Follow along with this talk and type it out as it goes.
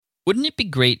Wouldn't it be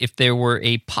great if there were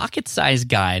a pocket-sized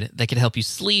guide that could help you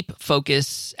sleep,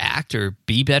 focus, act, or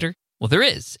be better? Well, there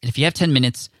is. And if you have 10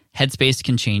 minutes, Headspace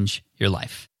can change your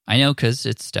life. I know, because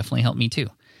it's definitely helped me too.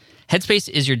 Headspace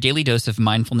is your daily dose of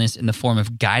mindfulness in the form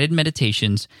of guided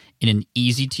meditations in an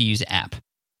easy-to-use app.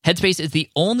 Headspace is the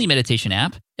only meditation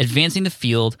app advancing the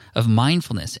field of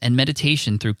mindfulness and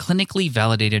meditation through clinically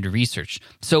validated research.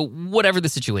 So whatever the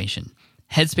situation,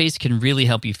 Headspace can really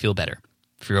help you feel better.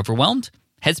 If you're overwhelmed,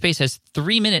 Headspace has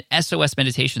 3-minute SOS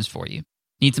meditations for you.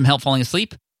 Need some help falling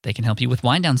asleep? They can help you with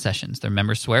wind-down sessions their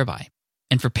members swear by.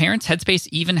 And for parents, Headspace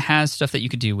even has stuff that you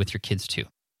could do with your kids too.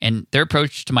 And their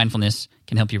approach to mindfulness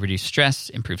can help you reduce stress,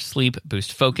 improve sleep,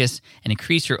 boost focus, and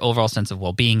increase your overall sense of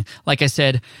well-being. Like I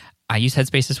said, I use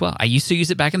Headspace as well. I used to use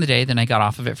it back in the day, then I got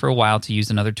off of it for a while to use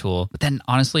another tool. But then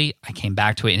honestly, I came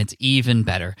back to it and it's even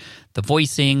better. The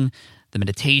voicing, the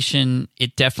meditation,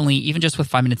 it definitely, even just with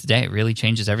 5 minutes a day, it really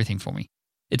changes everything for me.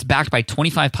 It's backed by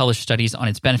 25 published studies on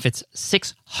its benefits,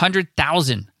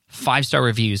 600,000 5-star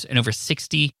reviews, and over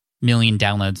 60 million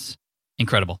downloads.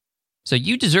 Incredible. So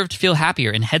you deserve to feel happier,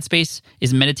 and Headspace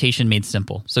is meditation made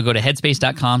simple. So go to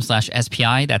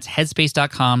headspace.com/SPI. That's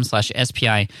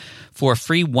headspace.com/SPI for a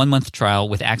free 1-month trial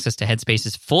with access to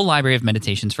Headspace's full library of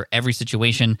meditations for every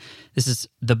situation. This is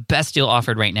the best deal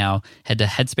offered right now. Head to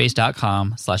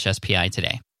headspace.com/SPI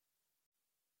today.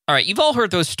 All right, you've all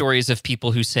heard those stories of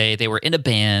people who say they were in a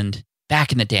band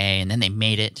back in the day and then they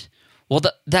made it. Well,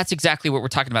 that's exactly what we're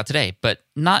talking about today, but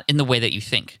not in the way that you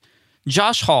think.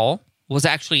 Josh Hall was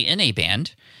actually in a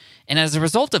band, and as a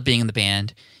result of being in the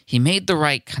band, he made the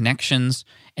right connections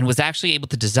and was actually able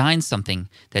to design something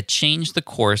that changed the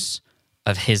course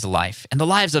of his life and the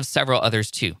lives of several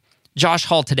others too. Josh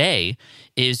Hall today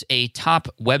is a top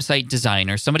website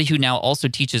designer, somebody who now also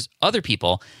teaches other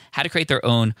people how to create their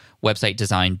own website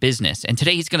design business. And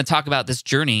today he's going to talk about this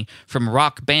journey from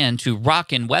rock band to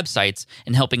rockin' websites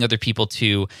and helping other people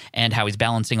too, and how he's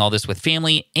balancing all this with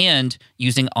family and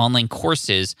using online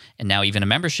courses and now even a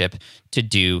membership to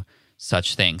do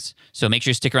such things. So make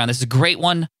sure you stick around. This is a great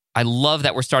one. I love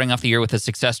that we're starting off the year with a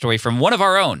success story from one of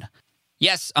our own.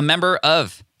 Yes, a member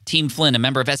of Team Flynn, a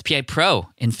member of SPI Pro,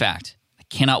 in fact. I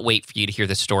cannot wait for you to hear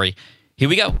this story. Here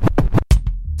we go.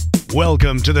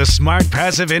 Welcome to the Smart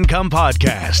Passive Income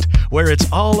Podcast, where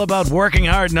it's all about working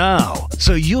hard now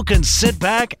so you can sit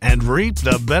back and reap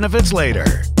the benefits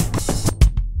later.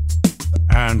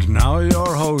 And now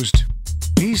your host.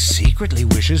 He secretly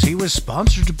wishes he was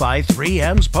sponsored by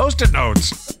 3M's Post-it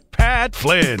Notes, Pat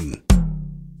Flynn.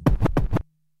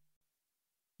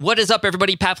 What is up,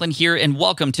 everybody? Pat Flynn here, and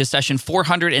welcome to session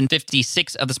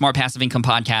 456 of the Smart Passive Income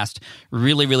Podcast.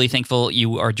 Really, really thankful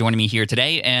you are joining me here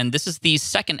today, and this is the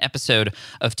second episode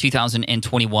of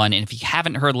 2021, and if you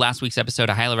haven't heard last week's episode,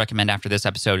 I highly recommend after this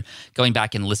episode going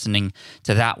back and listening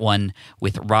to that one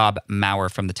with Rob Maurer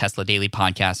from the Tesla Daily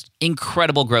podcast.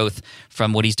 Incredible growth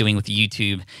from what he's doing with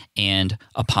YouTube and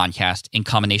a podcast in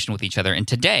combination with each other, and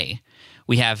today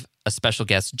we have a special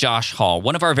guest, Josh Hall,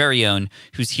 one of our very own,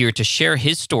 who's here to share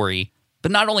his story.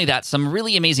 But not only that, some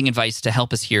really amazing advice to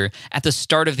help us here at the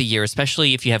start of the year,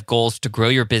 especially if you have goals to grow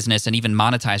your business and even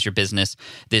monetize your business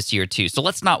this year too. So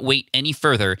let's not wait any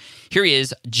further. Here he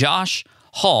is, Josh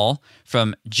Hall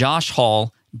from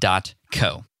joshhall.co.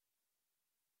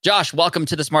 Josh, welcome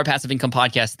to the Smart Passive Income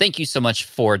Podcast. Thank you so much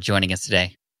for joining us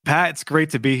today. Pat, it's great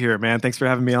to be here, man. Thanks for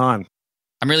having me on.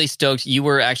 I'm really stoked. You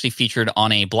were actually featured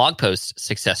on a blog post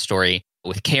success story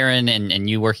with Karen and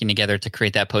you working together to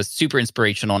create that post. Super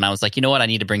inspirational. And I was like, you know what? I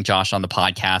need to bring Josh on the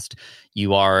podcast.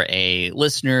 You are a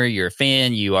listener, you're a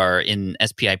fan, you are in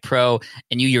SPI Pro,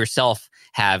 and you yourself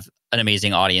have an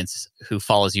amazing audience who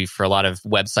follows you for a lot of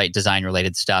website design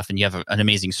related stuff, and you have an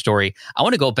amazing story. I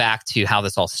want to go back to how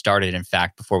this all started, in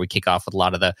fact, before we kick off with a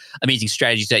lot of the amazing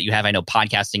strategies that you have. I know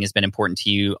podcasting has been important to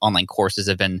you. Online courses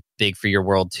have been big for your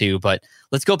world too, but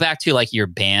let's go back to like your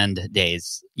band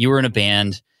days. You were in a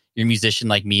band, you're a musician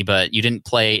like me, but you didn't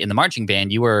play in the marching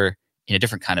band. You were in a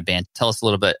different kind of band. Tell us a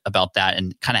little bit about that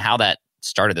and kind of how that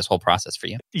started this whole process for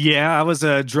you. Yeah, I was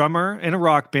a drummer in a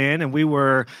rock band, and we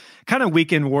were kind of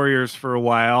weekend warriors for a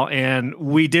while, and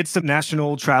we did some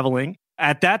national traveling.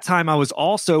 At that time, I was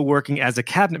also working as a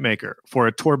cabinet maker for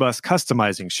a tour bus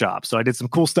customizing shop. So I did some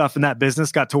cool stuff in that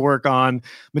business, got to work on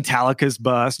Metallica's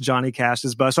bus, Johnny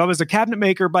Cash's bus. So I was a cabinet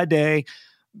maker by day,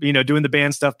 doing the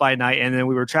band stuff by night, and then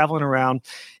we were traveling around.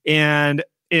 And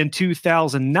in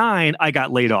 2009, I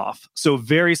got laid off. So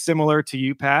very similar to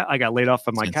you, Pat. I got laid off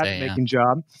from my cabinet making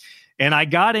job. And I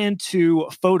got into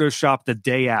Photoshop the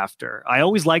day after. I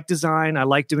always liked design. I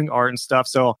like doing art and stuff.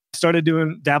 So I started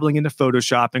dabbling into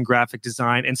Photoshop and graphic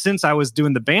design. And since I was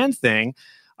doing the band thing,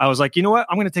 I was like, you know what?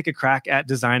 I'm going to take a crack at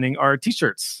designing our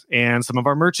t-shirts and some of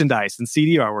our merchandise and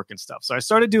CD artwork and stuff. So I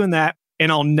started doing that.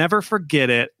 And I'll never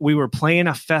forget it. We were playing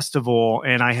a festival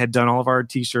and I had done all of our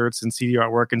t-shirts and CD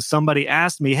artwork. And somebody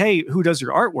asked me, hey, who does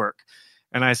your artwork?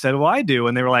 And I said, well, I do.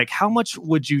 And they were like, how much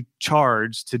would you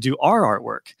charge to do our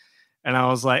artwork? And I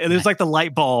was like, it was like the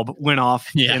light bulb went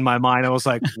off in my mind. I was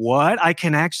like, what? I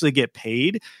can actually get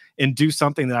paid and do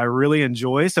something that I really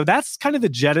enjoy. So that's kind of the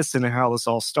jettison of how this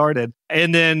all started.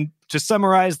 And then to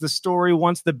summarize the story,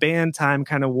 once the band time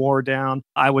kind of wore down,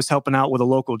 I was helping out with a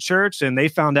local church and they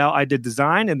found out I did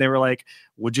design and they were like,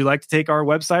 would you like to take our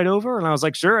website over? And I was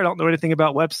like, sure. I don't know anything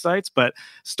about websites, but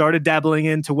started dabbling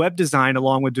into web design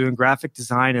along with doing graphic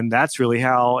design. And that's really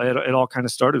how it all kind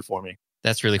of started for me.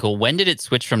 That's really cool. When did it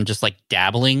switch from just like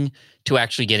dabbling to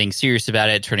actually getting serious about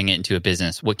it, turning it into a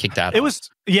business? What kicked that off?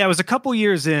 It was a couple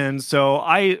years in. So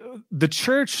the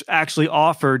church actually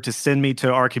offered to send me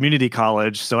to our community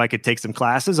college so I could take some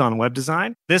classes on web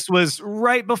design. This was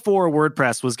right before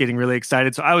WordPress was getting really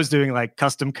excited. So I was doing like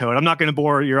custom code. I'm not going to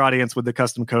bore your audience with the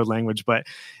custom code language, but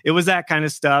it was that kind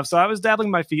of stuff. So I was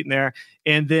dabbling my feet in there.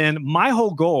 And then my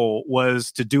whole goal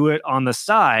was to do it on the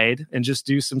side and just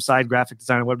do some side graphic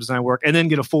design and web design work and then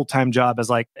get a full-time job as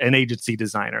like an agency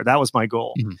designer. That was my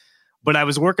goal. Mm-hmm. But I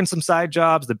was working some side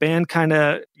jobs. The band kind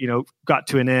of, got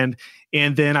to an end.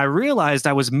 And then I realized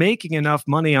I was making enough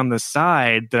money on the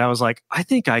side that I was like, I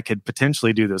think I could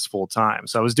potentially do this full time.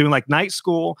 So I was doing like night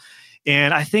school.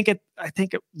 And I think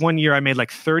one year I made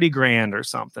like 30 grand or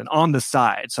something on the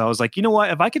side. So I was like, you know what?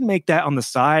 If I could make that on the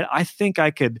side, I think I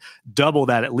could double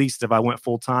that at least if I went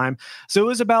full time. So it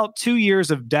was about 2 years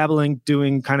of dabbling,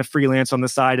 doing kind of freelance on the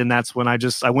side. And that's when I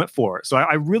went for it. So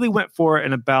I really went for it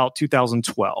in about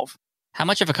 2012. How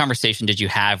much of a conversation did you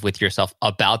have with yourself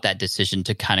about that decision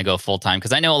to kind of go full time?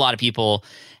 Because I know a lot of people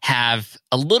have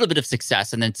a little bit of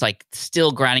success and then it's like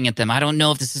still grinding at them. I don't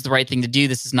know if this is the right thing to do.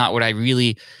 This is not what I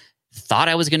really thought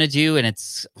I was going to do and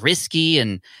it's risky.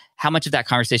 And how much of that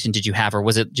conversation did you have? Or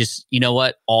was it just, you know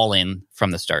what, all in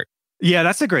from the start? Yeah,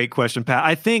 that's a great question, Pat.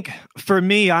 I think for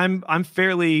me, I'm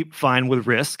fairly fine with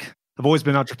risk. I've always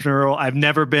been entrepreneurial. I've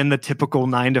never been the typical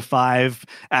 9-to-5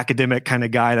 academic kind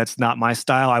of guy. That's not my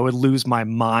style. I would lose my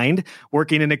mind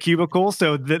working in a cubicle.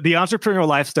 So the entrepreneurial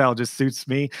lifestyle just suits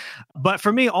me. But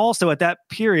for me also at that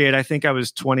period, I think I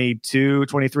was 22,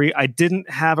 23. I didn't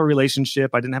have a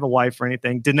relationship. I didn't have a wife or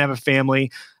anything. Didn't have a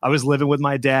family. I was living with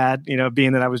my dad,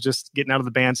 being that I was just getting out of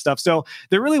the band stuff. So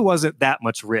there really wasn't that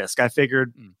much risk. I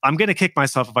figured I'm going to kick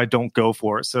myself if I don't go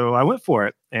for it. So I went for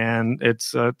it. And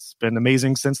it's been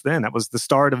amazing since then. That was the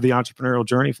start of the entrepreneurial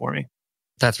journey for me.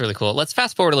 That's really cool. Let's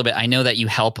fast forward a little bit. I know that you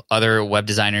help other web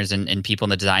designers and people in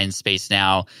the design space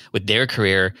now with their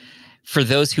career. For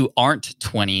those who aren't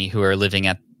 20, who are living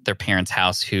at their parents'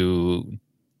 house, who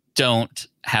don't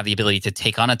have the ability to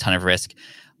take on a ton of risk,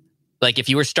 like if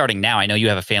you were starting now, I know you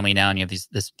have a family now and you have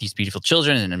these beautiful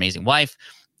children and an amazing wife.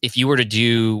 If you were to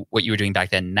do what you were doing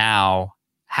back then now,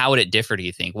 how would it differ, do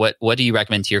you think? What do you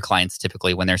recommend to your clients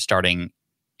typically when they're starting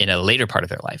in a later part of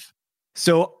their life?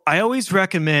 So I always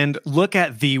recommend look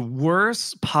at the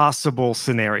worst possible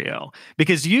scenario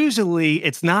because usually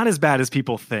it's not as bad as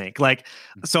people think.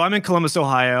 So I'm in Columbus,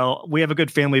 Ohio. We have a good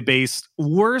family base.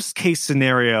 Worst case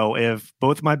scenario, if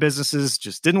both of my businesses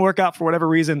just didn't work out for whatever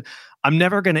reason, I'm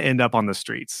never going to end up on the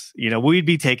streets. We'd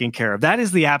be taken care of. That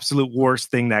is the absolute worst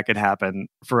thing that could happen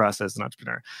for us as an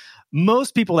entrepreneur.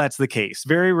 Most people, that's the case.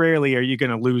 Very rarely are you going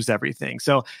to lose everything.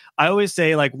 So I always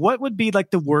say, what would be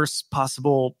the worst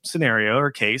possible scenario or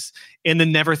case? And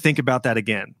then never think about that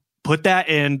again. Put that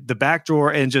in the back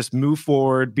drawer and just move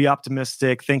forward, be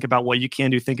optimistic, think about what you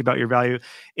can do, think about your value,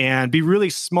 and be really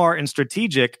smart and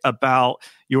strategic about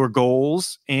your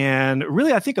goals. And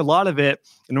really, I think a lot of it,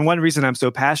 and one reason I'm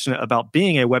so passionate about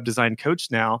being a web design coach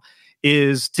now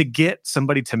is to get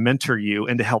somebody to mentor you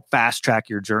and to help fast track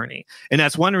your journey. And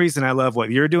that's one reason I love what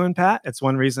you're doing, Pat. It's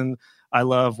one reason I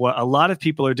love what a lot of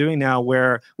people are doing now,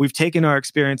 where we've taken our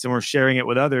experience and we're sharing it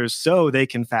with others so they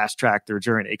can fast track their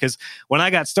journey. Because when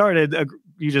I got started,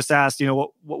 you just asked,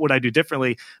 what would I do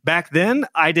differently? Back then,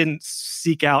 I didn't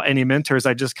seek out any mentors.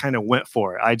 I just kind of went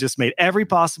for it. I just made every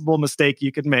possible mistake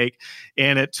you could make.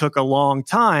 And it took a long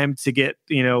time to get,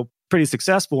 pretty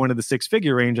successful into the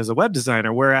 6-figure range as a web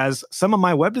designer, whereas some of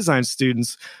my web design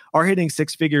students are hitting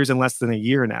 6 figures in less than a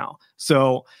year now.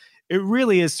 So it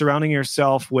really is surrounding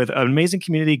yourself with an amazing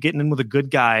community, getting in with a good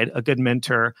guide, a good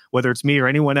mentor, whether it's me or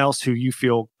anyone else who you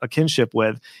feel a kinship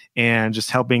with, and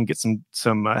just helping get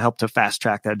some help to fast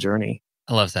track that journey.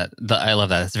 I love that. I love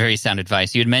that. That's very sound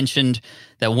advice. You had mentioned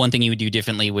that one thing you would do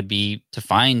differently would be to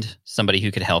find somebody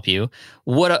who could help you.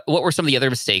 What were some of the other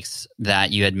mistakes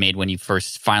that you had made when you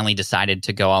first finally decided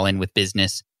to go all in with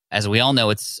business? As we all know,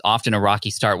 it's often a rocky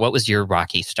start. What was your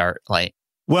rocky start like?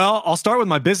 Well, I'll start with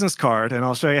my business card and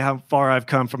I'll show you how far I've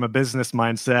come from a business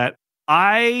mindset.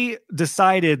 I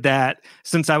decided that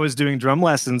since I was doing drum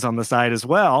lessons on the side as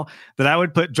well, that I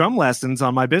would put drum lessons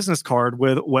on my business card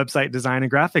with website design and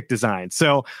graphic design.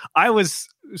 So I was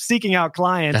seeking out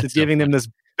clients and giving them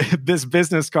this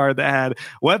business card that had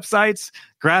websites,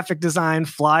 graphic design,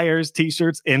 flyers,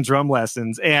 t-shirts, and drum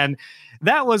lessons. And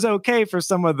that was okay for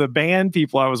some of the band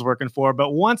people I was working for.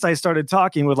 But once I started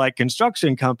talking with like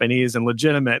construction companies and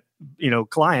legitimate,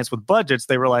 clients with budgets,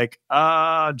 they were like,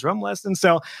 drum lessons.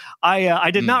 So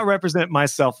I did not represent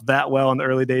myself that well in the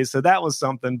early days. So that was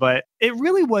something. But it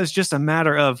really was just a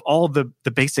matter of all the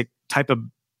basic type of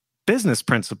business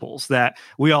principles that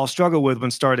we all struggle with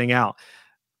when starting out.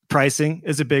 Pricing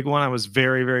is a big one. I was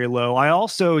very, very low. I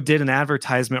also did an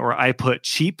advertisement where I put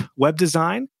cheap web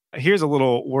design. Here's a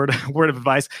little word of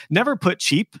advice. Never put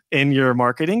cheap in your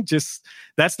marketing.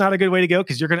 That's not a good way to go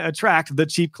because you're going to attract the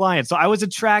cheap clients. So I was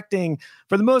attracting,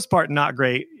 for the most part, not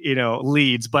great,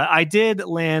 leads, but I did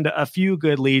land a few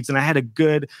good leads and I had a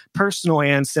good personal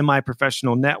and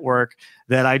semi-professional network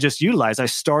that I just utilized. I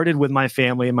started with my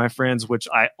family and my friends, which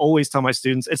I always tell my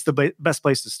students, it's the best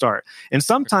place to start. And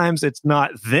sometimes it's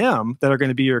not them that are going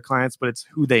to be your clients, but it's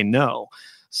who they know.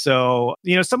 So,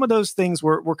 some of those things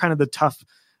were kind of the tough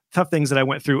things that I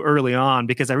went through early on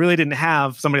because I really didn't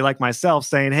have somebody like myself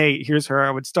saying, hey, here's where I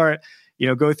would start,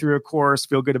 go through a course,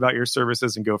 feel good about your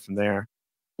services and go from there.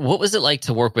 What was it like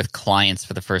to work with clients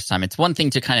for the first time? It's one thing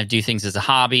to kind of do things as a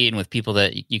hobby and with people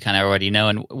that you kind of already know.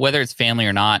 And whether it's family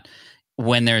or not,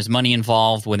 when there's money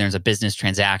involved, when there's a business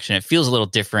transaction, it feels a little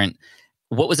different.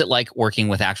 What was it like working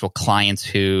with actual clients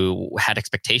who had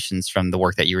expectations from the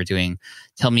work that you were doing?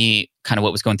 Tell me kind of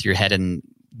what was going through your head and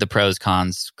the pros,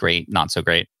 cons, great, not so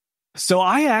great. So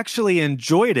I actually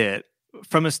enjoyed it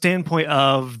from a standpoint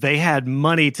of they had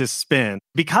money to spend.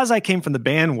 Because I came from the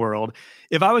band world,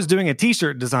 if I was doing a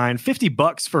t-shirt design,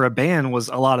 $50 for a band was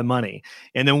a lot of money.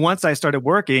 And then once I started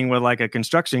working with like a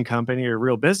construction company or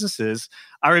real businesses,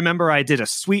 I remember I did a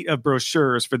suite of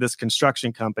brochures for this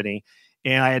construction company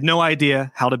and I had no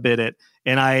idea how to bid it.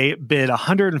 And I bid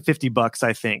 $150,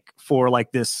 I think, for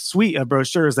like this suite of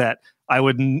brochures that I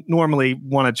would normally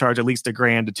want to charge at least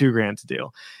 $1,000 to $2,000 to do.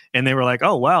 And they were like,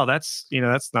 oh, wow, that's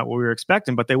not what we were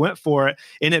expecting, but they went for it.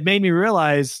 And it made me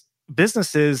realize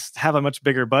businesses have a much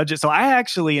bigger budget. So I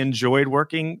actually enjoyed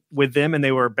working with them and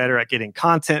they were better at getting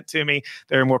content to me.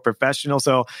 They were more professional.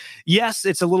 So yes,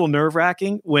 it's a little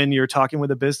nerve-wracking when you're talking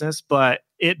with a business, but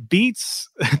it beats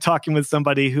talking with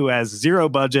somebody who has zero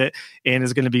budget and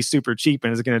is going to be super cheap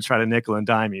and is going to try to nickel and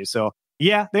dime you. So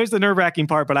yeah, there's the nerve-wracking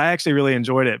part, but I actually really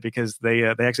enjoyed it because they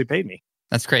actually paid me.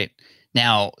 That's great.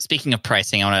 Now, speaking of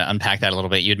pricing, I want to unpack that a little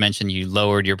bit. You had mentioned you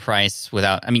lowered your price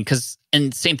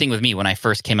and same thing with me. When I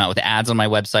first came out with ads on my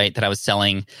website that I was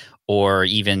selling or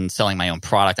even selling my own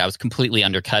product, I was completely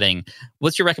undercutting.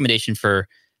 What's your recommendation for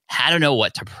how to know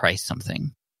what to price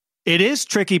something? It is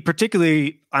tricky,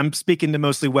 particularly I'm speaking to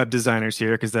mostly web designers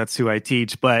here because that's who I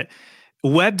teach, but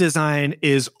web design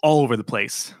is all over the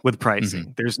place with pricing.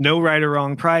 Mm-hmm. There's no right or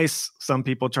wrong price. Some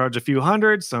people charge a few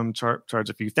hundred, some charge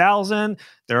a few thousand.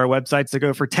 There are websites that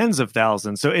go for tens of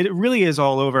thousands. So it really is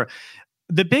all over.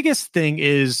 The biggest thing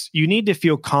is you need to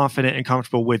feel confident and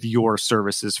comfortable with your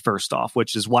services first off,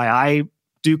 which is why I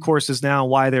do courses now,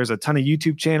 why there's a ton of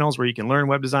YouTube channels where you can learn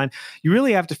web design. You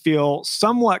really have to feel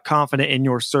somewhat confident in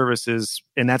your services,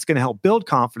 and that's going to help build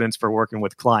confidence for working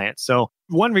with clients. So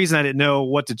one reason I didn't know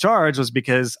what to charge was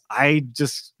because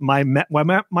my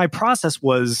process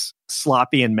was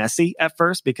sloppy and messy at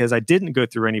first because I didn't go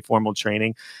through any formal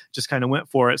training, just kind of went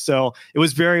for it. So it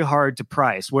was very hard to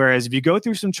price. Whereas if you go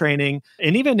through some training,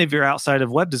 and even if you're outside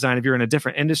of web design, if you're in a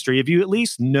different industry, if you at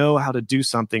least know how to do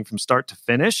something from start to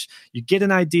finish, you get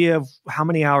an idea of how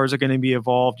many hours are going to be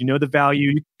involved. You know the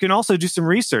value. You can also do some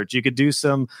research. You could do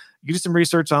some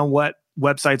research on what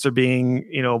websites are being,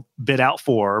 bid out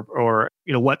for, or,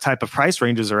 what type of price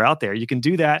ranges are out there. You can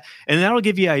do that. And that'll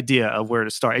give you an idea of where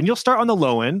to start. And you'll start on the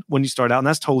low end when you start out, and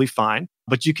that's totally fine.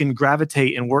 But you can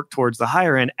gravitate and work towards the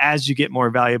higher end as you get more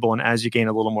valuable and as you gain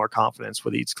a little more confidence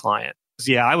with each client.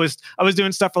 Yeah, I was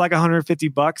doing stuff for like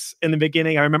 $150 in the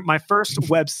beginning. I remember my first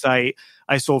website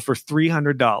I sold for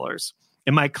 $300.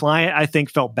 And my client, I think,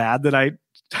 felt bad that I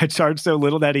charged so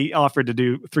little that he offered to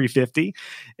do $350.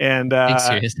 And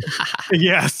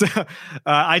yes,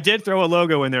 I did throw a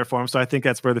logo in there for him. So I think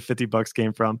that's where the $50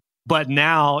 came from. But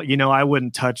now, I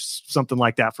wouldn't touch something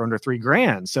like that for under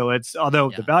 $3,000. So although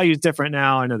the value is different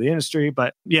now, I know the industry,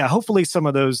 but yeah, hopefully some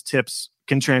of those tips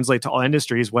can translate to all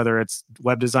industries, whether it's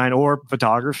web design or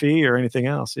photography or anything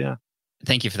else. Yeah.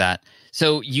 Thank you for that.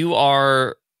 So you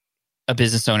are a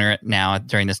business owner now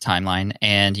during this timeline,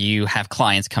 and you have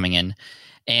clients coming in.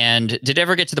 And did it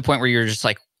ever get to the point where you're just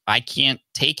like, I can't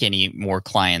take any more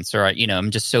clients, or,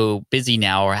 I'm just so busy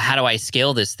now, or how do I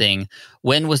scale this thing?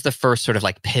 When was the first sort of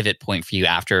like pivot point for you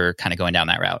after kind of going down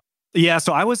that route? Yeah,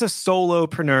 so I was a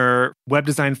solopreneur, web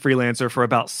design freelancer for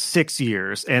about 6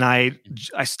 years. And I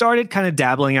started kind of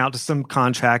dabbling out to some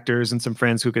contractors and some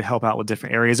friends who could help out with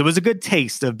different areas. It was a good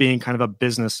taste of being kind of a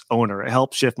business owner. It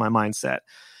helped shift my mindset.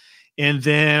 And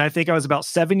then I think I was about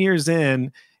 7 years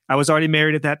in. I was already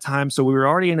married at that time, so we were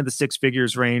already into the six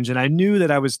figures range, and I knew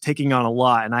that I was taking on a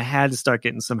lot, and I had to start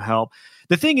getting some help.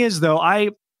 The thing is, though,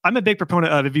 I'm a big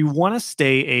proponent of, if you want to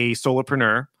stay a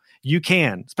solopreneur, you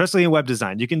can, especially in web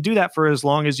design. You can do that for as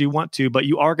long as you want to, but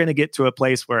you are going to get to a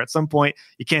place where at some point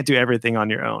you can't do everything on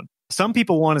your own. Some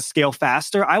people want to scale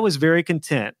faster. I was very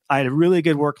content. I had a really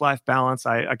good work-life balance.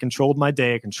 I controlled my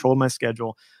day. I controlled my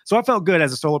schedule. So I felt good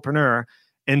as a solopreneur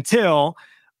until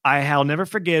I'll never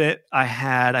forget it. I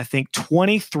had, I think,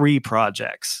 23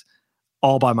 projects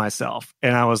all by myself.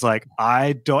 And I was like,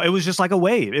 it was just like a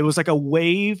wave. It was like a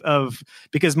wave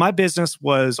because my business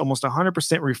was almost 100%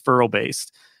 referral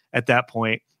based at that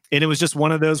point. And it was just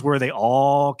one of those where they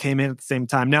all came in at the same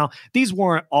time. Now, these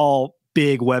weren't all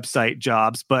big website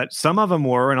jobs, but some of them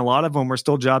were, and a lot of them were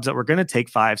still jobs that were going to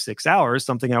take 5-6 hours,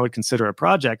 something I would consider a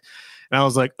project. And I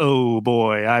was like, oh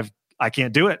boy, I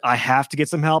can't do it. I have to get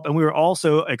some help. And we were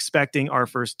also expecting our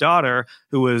first daughter,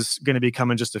 who was going to be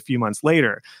coming just a few months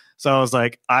later. So I was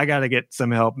like, I got to get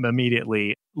some help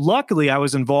immediately. Luckily, I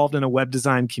was involved in a web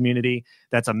design community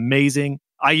that's amazing.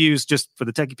 I use, just for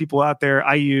the techie people out there,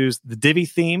 I use the Divi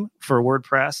theme for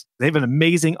WordPress. They have an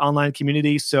amazing online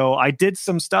community. So I did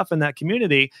some stuff in that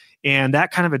community, and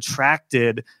that kind of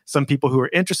attracted some people who were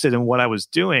interested in what I was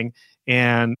doing.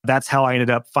 And that's how I ended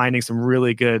up finding some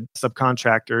really good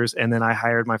subcontractors. And then I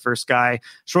hired my first guy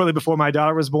shortly before my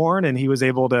daughter was born, and he was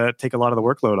able to take a lot of the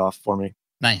workload off for me.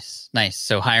 Nice.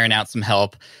 So hiring out some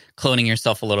help, cloning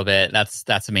yourself a little bit,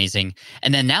 that's amazing.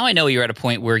 And then now I know you're at a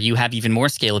point where you have even more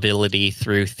scalability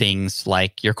through things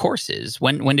like your courses.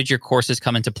 When did your courses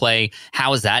come into play?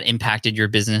 How has that impacted your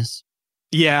business?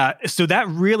 Yeah, so that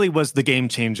really was the game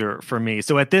changer for me.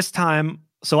 So at this time,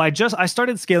 I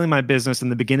started scaling my business in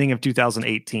the beginning of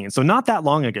 2018. So not that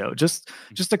long ago, just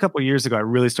a couple of years ago, I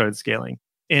really started scaling.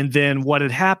 And then what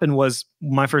had happened was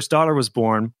my first daughter was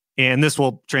born. And this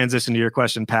will transition to your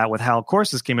question, Pat, with how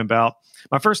courses came about.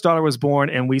 My first daughter was born,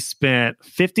 and we spent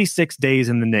 56 days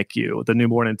in the NICU, the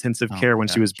newborn intensive care, when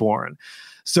she was born.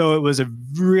 So it was a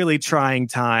really trying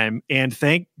time. And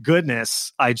thank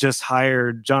goodness I just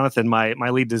hired Jonathan, my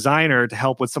lead designer, to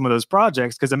help with some of those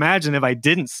projects. Because imagine if I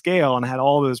didn't scale and had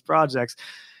all those projects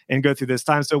and go through this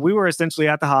time. So we were essentially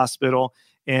at the hospital,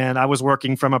 and I was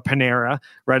working from a Panera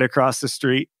right across the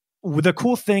street. The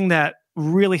cool thing that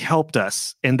really helped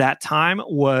us in that time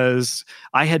was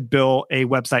I had built a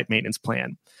website maintenance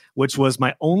plan, which was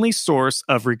my only source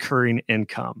of recurring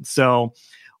income. So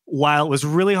while it was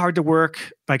really hard to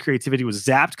work, my creativity was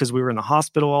zapped because we were in the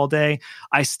hospital all day.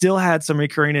 I still had some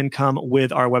recurring income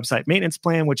with our website maintenance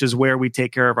plan, which is where we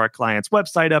take care of our clients'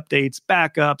 website updates,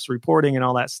 backups, reporting, and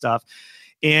all that stuff.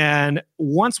 And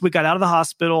once we got out of the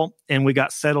hospital and we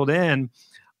got settled in,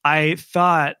 I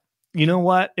thought, you know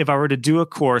what, if I were to do a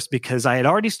course, because I had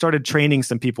already started training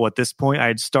some people at this point. I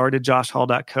had started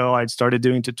joshhall.co. I'd started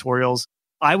doing tutorials.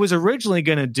 I was originally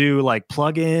going to do like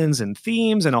plugins and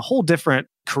themes and a whole different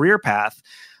career path,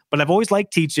 but I've always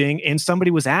liked teaching, and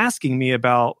somebody was asking me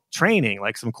about training,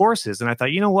 like some courses. And I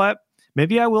thought, you know what,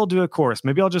 maybe I will do a course.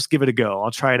 Maybe I'll just give it a go.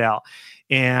 I'll try it out.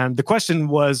 And the question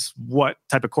was, what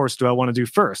type of course do I want to do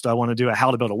first? Do I want to do a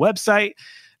how to build a website?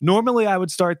 Normally, I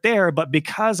would start there, but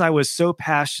because I was so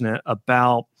passionate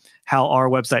about how our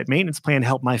website maintenance plan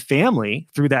helped my family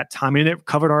through that time, and it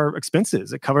covered our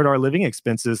expenses, it covered our living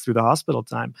expenses through the hospital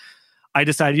time, I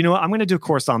decided, you know what, I'm going to do a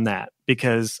course on that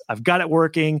because I've got it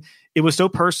working. It was so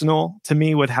personal to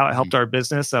me with how it helped our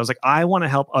business. I was like, I want to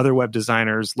help other web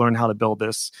designers learn how to build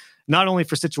this, not only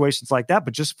for situations like that,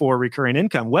 but just for recurring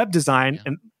income. Web design,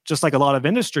 and just like a lot of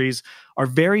industries, are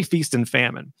very feast and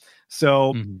famine.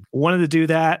 So wanted to do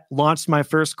that, launched my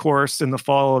first course in the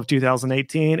fall of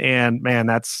 2018. And man,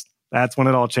 that's when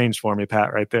it all changed for me,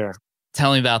 Pat, right there.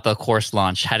 Tell me about the course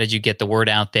launch. How did you get the word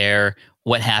out there?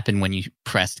 What happened when you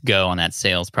pressed go on that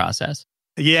sales process?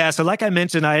 Yeah. So like I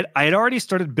mentioned, I had already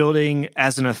started building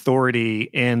as an authority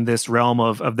in this realm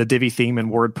of the Divi theme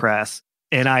and WordPress.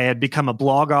 And I had become a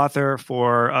blog author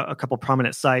for a couple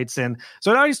prominent sites. And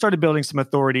so I already started building some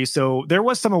authority. So there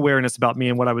was some awareness about me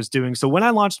and what I was doing. So when I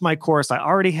launched my course, I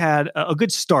already had a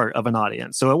good start of an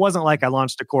audience. So it wasn't like I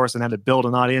launched a course and had to build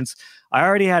an audience. I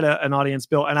already had an audience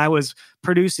built, and I was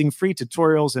producing free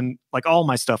tutorials, and like all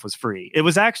my stuff was free. It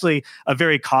was actually a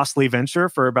very costly venture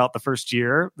for about the first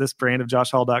year, this brand of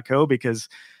joshhall.co, because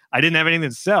I didn't have anything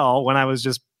to sell when I was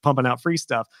just pumping out free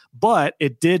stuff, but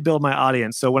it did build my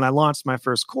audience. So when I launched my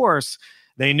first course,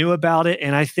 they knew about it.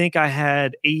 And I think I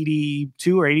had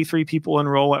 82 or 83 people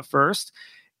enroll at first.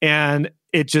 And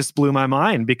it just blew my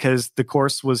mind because the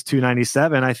course was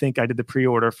 $297. I think I did the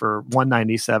pre-order for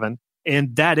 $197.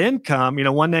 And that income,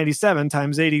 $197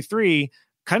 times 83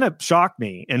 kind of shocked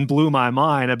me and blew my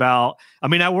mind about,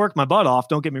 I worked my butt off.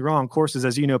 Don't get me wrong. Courses,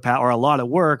 as you know, Pat, are a lot of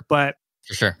work, but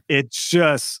for sure. It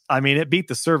just, it beat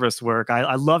the service work.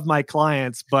 I love my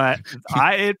clients, but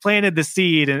it planted the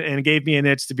seed and gave me an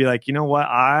itch to be like, you know what?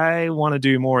 I want to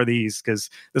do more of these because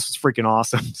this was freaking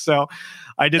awesome. So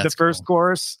I did the first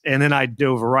course, and then I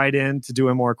dove right into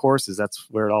doing more courses. That's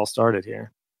where it all started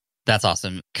here. That's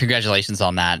awesome. Congratulations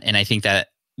on that. And I think that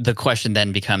the question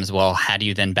then becomes, well, how do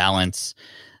you then balance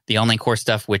the online course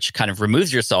stuff, which kind of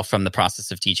removes yourself from the process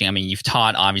of teaching? You've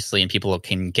taught, obviously, and people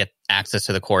can get access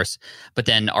to the course. But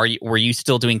then were you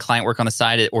still doing client work on the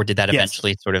side, or did that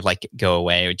eventually sort of like go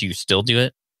away? Or do you still do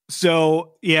it?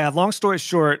 So yeah, long story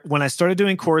short, when I started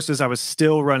doing courses, I was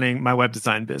still running my web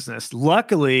design business.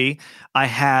 Luckily, I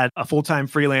had a full-time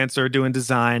freelancer doing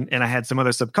design, and I had some other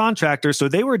subcontractors. So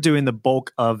they were doing the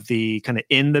bulk of the kind of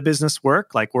in the business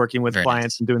work, like working with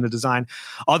clients and doing the design.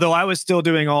 Although I was still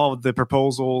doing all of the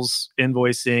proposals,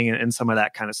 invoicing, and some of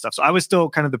that kind of stuff. So I was still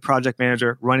kind of the project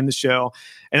manager running the show,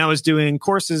 and I was doing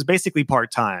courses basically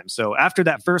part-time. So after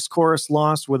that first course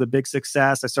launched with a big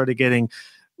success, I started getting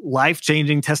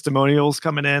life-changing testimonials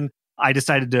coming in. I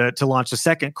decided to launch a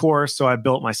second course. So I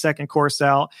built my second course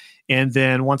out. And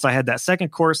then once I had that second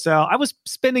course out, I was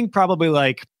spending probably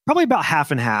about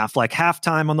half and half, like half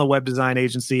time on the web design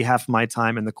agency, half my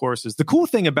time in the courses. The cool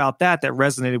thing about that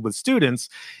resonated with students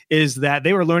is that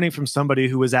they were learning from somebody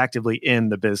who was actively in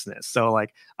the business. So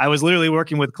like I was literally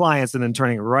working with clients and then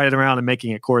turning it right around and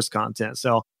making it course content.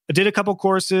 So I did a couple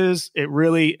courses.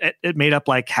 It made up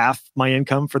like half my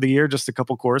income for the year, just a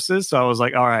couple courses. So I was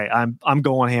like, all right, I'm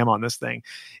going ham on this thing.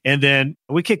 And then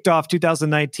we kicked off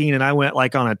 2019, and I went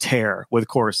like on a tear with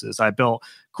courses. I built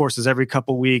courses every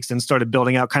couple weeks and started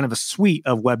building out kind of a suite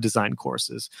of web design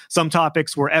courses. Some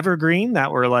topics were evergreen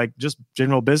that were like just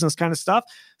general business kind of stuff.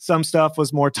 Some stuff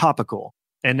was more topical.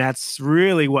 And that's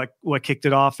really what kicked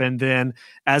it off. And then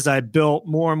as I built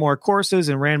more and more courses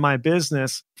and ran my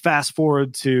business, fast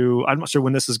forward to, I'm not sure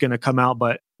when this is going to come out,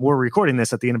 but we're recording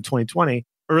this at the end of 2020.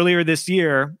 Earlier this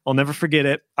year, I'll never forget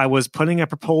it. I was putting a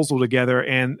proposal together,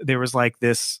 and there was like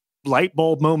this light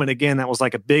bulb moment again that was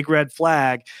like a big red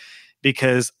flag,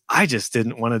 because I just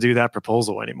didn't want to do that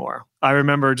proposal anymore. I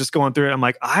remember just going through it. I'm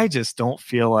like, I just don't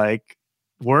feel like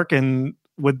working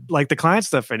with like the client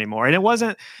stuff anymore. And it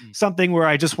wasn't something where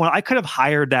I could have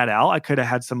hired that out. I could have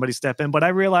had somebody step in, but I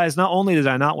realized not only did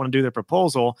I not want to do the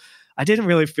proposal, I didn't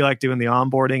really feel like doing the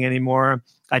onboarding anymore.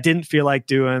 I didn't feel like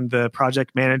doing the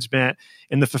project management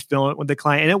and the fulfillment with the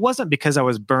client. And it wasn't because I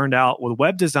was burned out with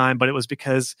web design, but it was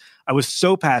because I was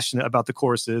so passionate about the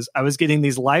courses. I was getting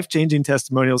these life-changing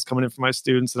testimonials coming in from my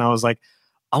students. And I was like,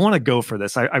 I want to go for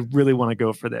this. I really want to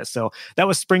go for this. So that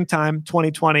was springtime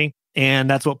 2020. And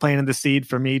that's what planted the seed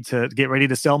for me to get ready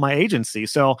to sell my agency.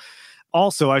 So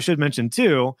also, I should mention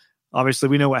too, obviously,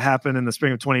 we know what happened in the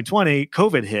spring of 2020.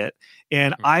 COVID hit,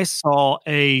 and I saw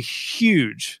a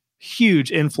huge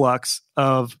influx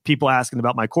of people asking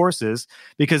about my courses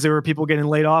because there were people getting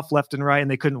laid off left and right and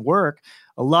they couldn't work.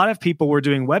 A lot of people were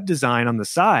doing web design on the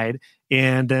side,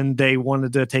 and then they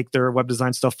wanted to take their web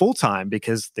design stuff full time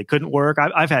because they couldn't work.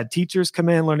 I've had teachers come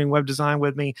in learning web design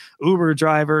with me, Uber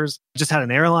drivers, just had an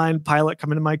airline pilot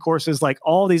come into my courses. Like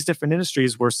all these different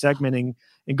industries were segmenting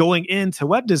and going into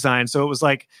web design. So it was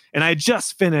like, and I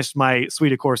just finished my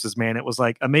suite of courses, man. It was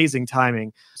like amazing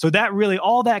timing. So that really,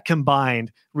 all that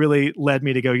combined really led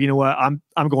me to go, you know what,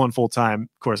 I'm going full time.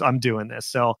 Of course, I'm doing this.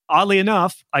 So oddly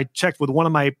enough, I checked with one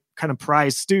of my kind of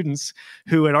prized students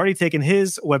who had already taken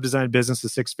his web design business to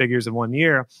 6 figures in 1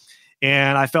 year.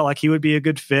 And I felt like he would be a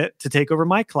good fit to take over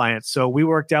my clients. So we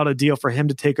worked out a deal for him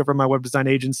to take over my web design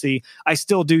agency. I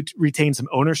still do retain some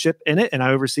ownership in it, and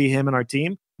I oversee him and our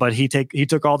team. But he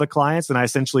took all the clients, and I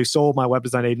essentially sold my web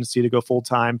design agency to go full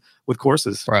time with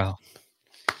courses. Bro,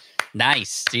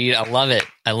 Nice, dude. I love it.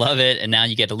 I love it. And now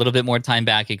you get a little bit more time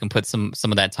back. You can put some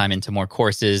of that time into more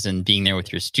courses and being there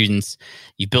with your students.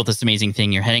 You built this amazing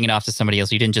thing. You're handing it off to somebody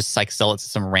else. You didn't just like sell it to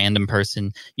some random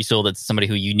person. You sold it to somebody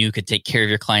who you knew could take care of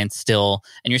your clients still,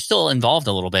 and you're still involved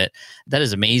a little bit. That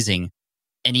is amazing.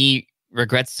 Any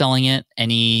regrets selling it?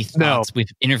 Any thoughts? No.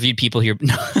 We've interviewed people here.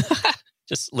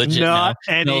 Just legit. Not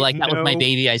No, any, like that was my no.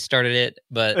 baby. I started it,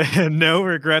 but No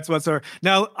regrets whatsoever.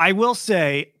 Now, I will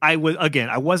say, I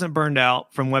wasn't burned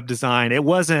out from web design. It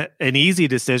wasn't an easy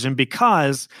decision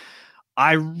because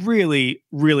I really,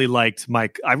 really loved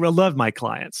my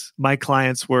clients. My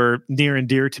clients were near and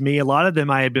dear to me. A lot of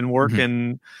them I had been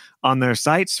working on their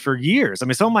sites for years. I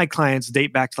mean, some of my clients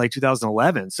date back to like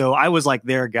 2011. So I was like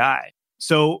their guy.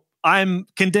 So I'm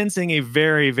condensing a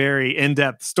very, very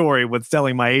in-depth story with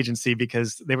selling my agency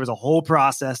because there was a whole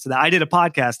process to that. I did a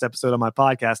podcast episode on my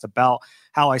podcast about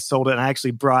how I sold it. And I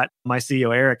actually brought my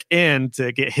CEO, Eric, in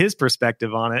to get his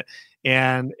perspective on it.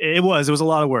 And it was a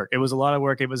lot of work. It was a lot of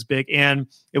work. It was big and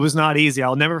it was not easy.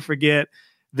 I'll never forget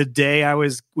the day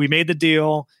we made the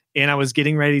deal and I was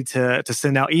getting ready to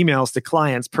send out emails to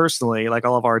clients personally, like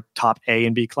all of our top A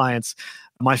and B clients.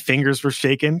 My fingers were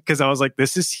shaking because I was like,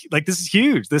 this is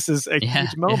huge. This is a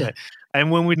huge moment. And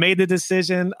when we made the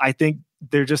decision, I think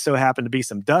there just so happened to be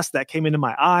some dust that came into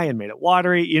my eye and made it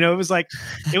watery. You know, it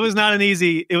was not an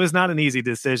easy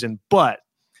decision, but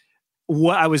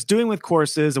what I was doing with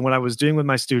courses and what I was doing with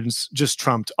my students just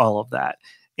trumped all of that.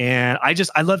 And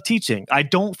I love teaching. I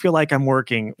don't feel like I'm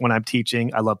working when I'm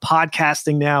teaching. I love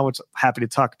podcasting now, which I'm happy to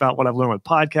talk about what I've learned with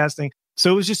podcasting.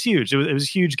 So it was just huge. It was a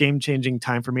huge game-changing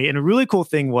time for me. And a really cool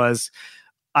thing was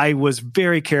I was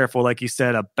very careful, like you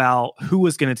said, about who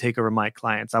was going to take over my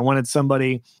clients. I wanted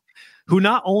somebody who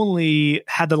not only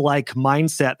had the like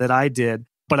mindset that I did,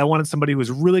 but I wanted somebody who was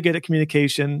really good at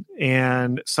communication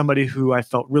and somebody who I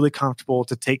felt really comfortable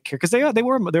to take care, because they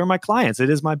were my clients. It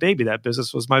is my baby. That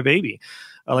business was my baby,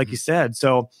 like you said.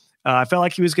 So I felt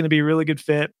like he was going to be a really good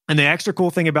fit. And the extra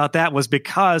cool thing about that was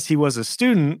because he was a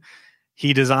student,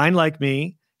 he designed like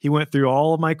me. He went through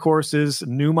all of my courses,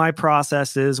 knew my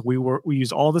processes. We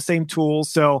used all the same tools.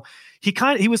 So he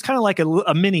was kind of like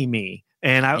a mini me.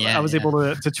 And I was able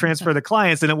to transfer the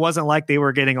clients, and it wasn't like they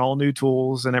were getting all new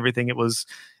tools and everything. It was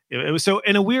so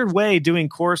in a weird way, doing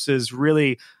courses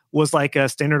really was like a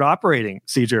standard operating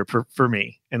procedure for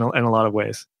me in a lot of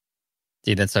ways.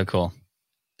 Dude, that's so cool.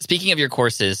 Speaking of your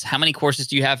courses, how many courses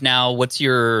do you have now? What's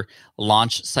your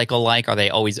launch cycle like? Are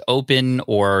they always open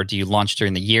or do you launch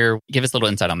during the year? Give us a little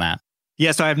insight on that.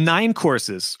 Yeah, so I have 9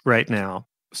 courses right now.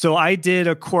 So I did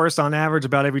a course on average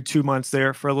about every 2 months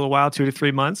there for a little while, 2 to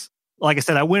 3 months. Like I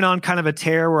said, I went on kind of a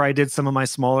tear where I did some of my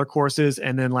smaller courses.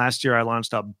 And then last year I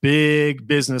launched a big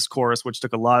business course, which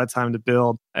took a lot of time to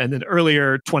build. And then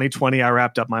earlier 2020, I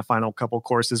wrapped up my final couple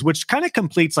courses, which kind of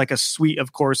completes like a suite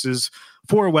of courses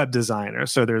for a web designer.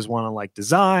 So there's one on like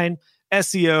design,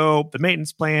 SEO, the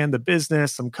maintenance plan, the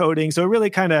business, some coding. So it really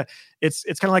it's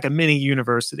kind of like a mini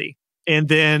university. And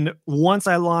then once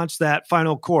I launched that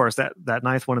final course, that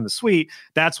 9th one in the suite,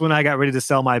 that's when I got ready to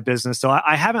sell my business. So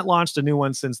I haven't launched a new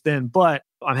one since then, but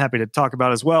I'm happy to talk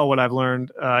about as well what I've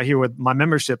learned here with my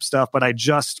membership stuff. But I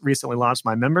just recently launched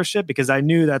my membership because I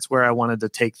knew that's where I wanted to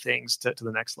take things to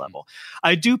the next level.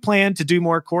 I do plan to do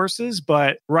more courses,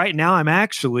 but right now I'm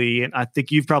actually, and I think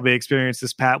you've probably experienced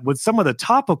this, Pat, with some of the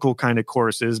topical kind of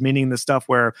courses, meaning the stuff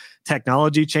where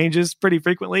technology changes pretty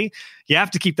frequently. You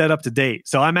have to keep that up to date.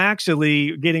 So I'm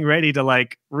actually getting ready to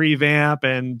like revamp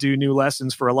and do new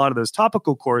lessons for a lot of those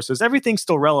topical courses. Everything's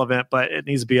still relevant, but it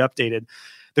needs to be updated.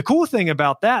 The cool thing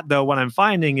about that, though, what I'm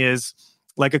finding is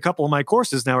like a couple of my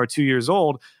courses now are 2 years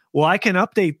old. Well, I can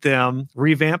update them,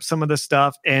 revamp some of the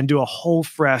stuff, and do a whole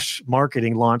fresh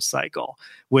marketing launch cycle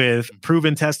with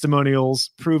proven testimonials,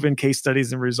 proven case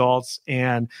studies and results.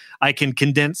 And I can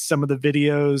condense some of the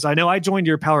videos. I know I joined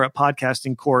your Power Up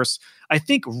Podcasting course, I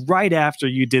think right after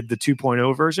you did the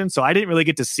 2.0 version. So I didn't really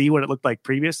get to see what it looked like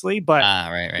previously. But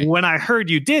right. When I heard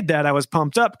you did that, I was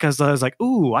pumped up because I was like,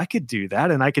 ooh, I could do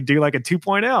that. And I could do like a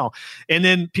 2.0. And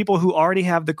then people who already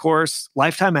have the course,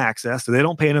 lifetime access, so they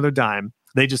don't pay another dime.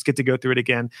 They just get to go through it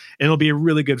again. And it'll be a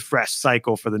really good fresh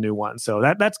cycle for the new one. So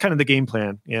that's kind of the game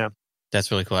plan. Yeah.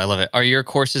 That's really cool. I love it. Are your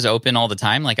courses open all the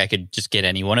time? Like I could just get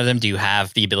any one of them? Do you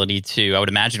have the ability to, I would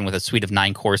imagine with a suite of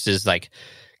 9 courses, like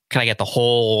can I get the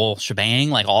whole shebang,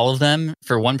 like all of them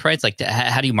for one price? Like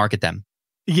how do you market them?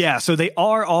 Yeah, so they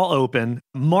are all open.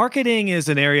 Marketing is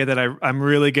an area that I'm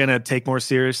really going to take more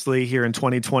seriously here in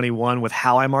 2021 with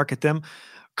how I market them.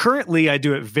 Currently, I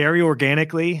do it very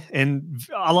organically and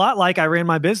a lot like I ran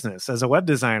my business as a web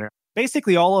designer.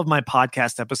 Basically, all of my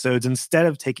podcast episodes, instead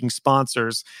of taking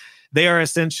sponsors, they are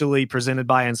essentially presented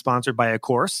by and sponsored by a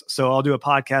course. So I'll do a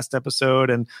podcast episode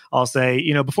and I'll say,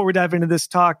 before we dive into this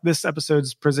talk, this episode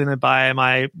is presented by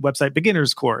my website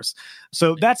beginners course.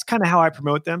 So that's kind of how I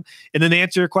promote them. And then to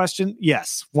answer your question,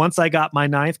 yes, once I got my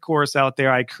 9th course out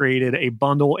there, I created a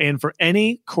bundle. And for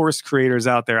any course creators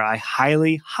out there, I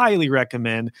highly, highly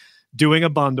recommend doing a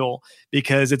bundle,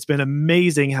 because it's been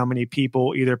amazing how many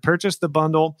people either purchase the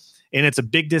bundle and it's a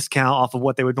big discount off of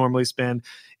what they would normally spend.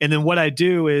 And then what I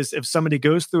do is if somebody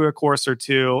goes through a course or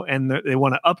two and they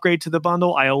want to upgrade to the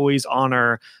bundle, I always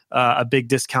honor a big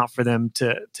discount for them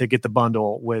to get the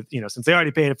bundle with, since they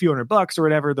already paid a few $100 or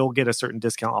whatever, they'll get a certain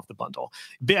discount off the bundle.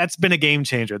 That's been a game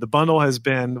changer. The bundle has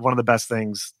been one of the best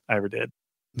things I ever did.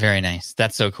 Very nice.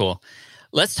 That's so cool.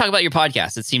 Let's talk about your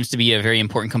podcast. It seems to be a very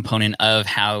important component of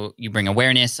how you bring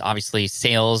awareness, obviously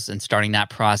sales and starting that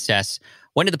process.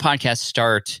 When did the podcast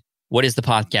start? What is the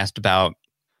podcast about?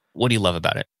 What do you love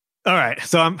about it? All right.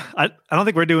 So I don't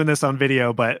think we're doing this on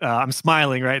video, but I'm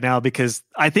smiling right now because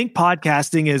I think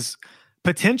podcasting is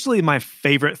potentially my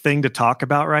favorite thing to talk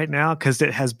about right now, because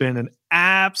it has been an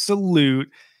absolute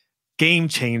game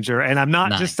changer. And I'm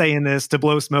not just saying this to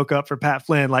blow smoke up for Pat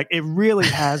Flynn. Like, it really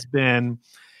has been.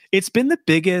 It's been the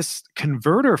biggest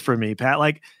converter for me, Pat.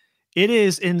 Like, it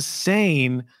is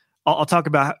insane. I'll talk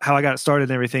about how I got it started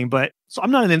and everything, but so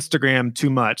I'm not on Instagram too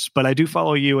much, but I do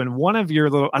follow you. And one of your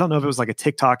I don't know if it was like a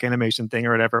TikTok animation thing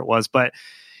or whatever it was, but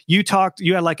you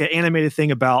had like an animated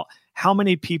thing about how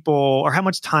many people or how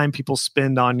much time people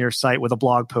spend on your site with a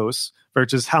blog post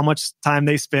versus how much time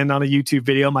they spend on a YouTube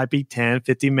video. Might be 10,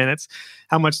 15 minutes.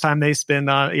 How much time they spend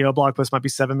on, a blog post might be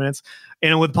 7 minutes.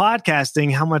 And with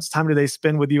podcasting, how much time do they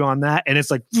spend with you on that? And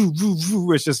it's like,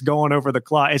 it's just going over the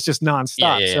clock. It's just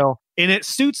nonstop. Yeah. So, and it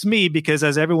suits me because,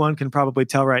 as everyone can probably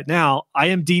tell right now, I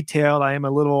am detailed. I am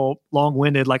a little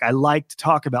long-winded. Like, I like to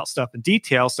talk about stuff in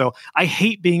detail. So I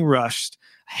hate being rushed.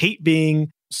 I hate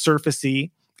being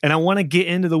surfacey. And I want to get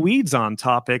into the weeds on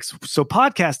topics. So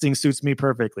podcasting suits me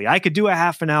perfectly. I could do a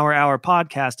half an hour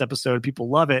podcast episode.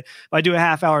 People love it. If I do a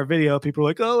half-hour video, people are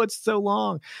like, oh, it's so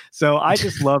long. So I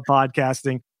just love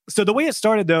podcasting. So the way it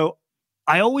started, though,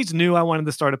 I always knew I wanted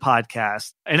to start a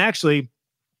podcast. And actually,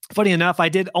 funny enough, I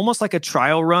did almost like a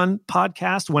trial run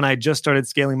podcast when I just started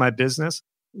scaling my business.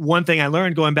 One thing I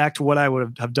learned, going back to what I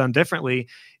would have done differently,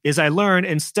 is I learned,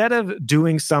 instead of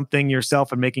doing something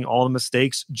yourself and making all the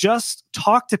mistakes, just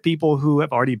talk to people who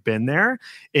have already been there,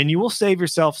 and you will save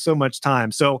yourself so much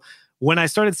time. So when I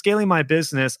started scaling my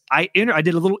business, I did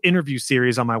a little interview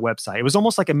series on my website. It was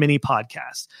almost like a mini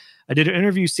podcast. I did an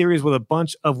interview series with a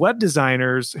bunch of web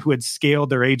designers who had scaled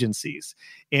their agencies.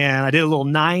 And I did a little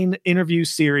 9 interview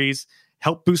series,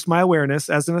 helped boost my awareness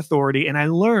as an authority. And I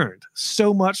learned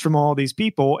so much from all these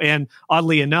people. And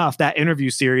oddly enough, that interview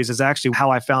series is actually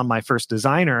how I found my first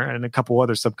designer and a couple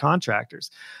other subcontractors.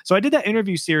 So I did that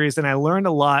interview series and I learned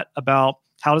a lot about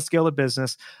how to scale a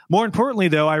business. More importantly,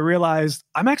 though, I realized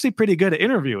I'm actually pretty good at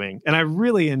interviewing and I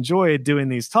really enjoyed doing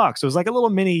these talks. So it was like a little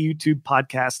mini YouTube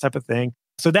podcast type of thing.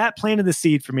 So that planted the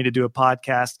seed for me to do a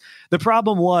podcast. The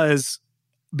problem was,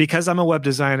 because I'm a web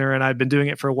designer and I've been doing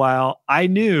it for a while, I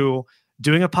knew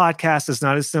doing a podcast is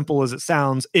not as simple as it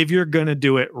sounds if you're going to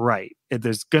do it right.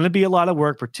 There's going to be a lot of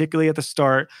work, particularly at the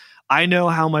start. I know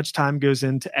how much time goes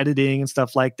into editing and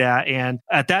stuff like that. And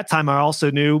at that time, I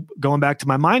also knew, going back to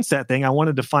my mindset thing, I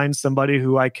wanted to find somebody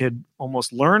who I could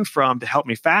almost learn from to help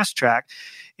me fast track.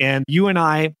 And you and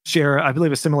I share, I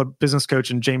believe, a similar business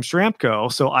coach in James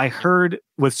Schramko. So I heard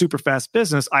with Super Fast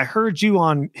Business, I heard you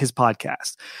on his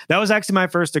podcast. That was actually my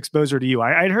first exposure to you.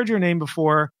 I'd heard your name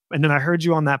before, and then I heard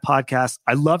you on that podcast.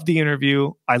 I loved the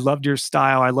interview. I loved your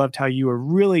style. I loved how you were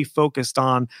really focused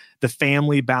on the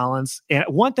family balance. And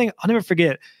one thing I'll never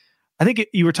forget, I think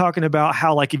you were talking about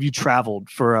how, like, if you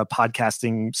traveled for a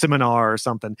podcasting seminar or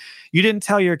something, you didn't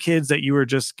tell your kids that you were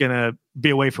just going to be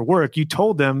away for work. You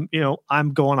told them,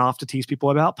 I'm going off to teach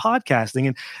people about podcasting.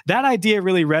 And that idea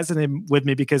really resonated with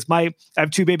me because I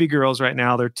have 2 baby girls right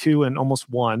now. They're 2 and almost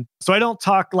 1. So I don't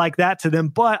talk like that to them,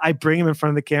 but I bring them in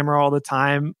front of the camera all the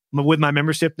time. With my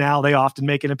membership now, they often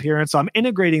make an appearance. So I'm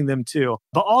integrating them too.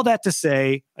 But all that to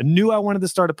say, I knew I wanted to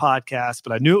start a podcast,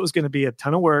 but I knew it was going to be a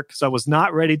ton of work. So I was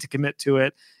not ready to commit to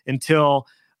it until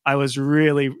I was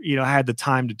really, I had the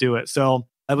time to do it. So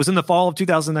I was in the fall of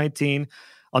 2019.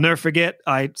 I'll never forget.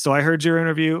 I heard your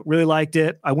interview, really liked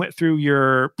it. I went through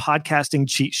your podcasting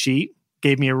cheat sheet,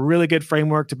 gave me a really good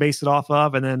framework to base it off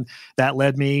of. And then that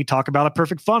led me talk about a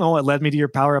perfect funnel. It led me to your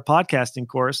Power of Podcasting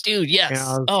course. Dude,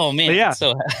 yes. Oh man. Yeah.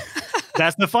 So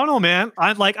that's the funnel, man.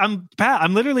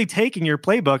 I'm literally taking your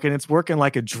playbook and it's working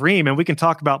like a dream. And we can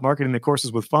talk about marketing the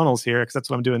courses with funnels here because that's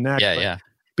what I'm doing next. Yeah.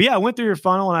 But yeah, I went through your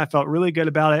funnel and I felt really good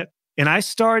about it. And I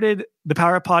started the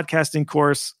Power of Podcasting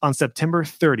course on September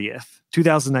 30th,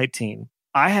 2019.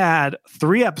 I had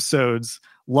 3 episodes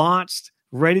launched,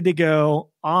 ready to go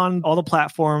on all the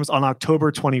platforms on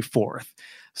October 24th.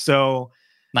 So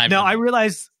now I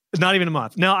realize not even a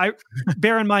month. Now I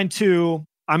bear in mind too,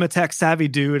 I'm a tech savvy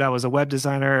dude. I was a web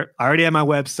designer. I already had my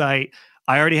website.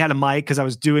 I already had a mic because I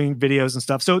was doing videos and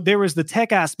stuff. So there was the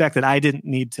tech aspect that I didn't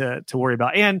need to worry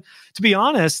about. And to be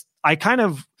honest, I kind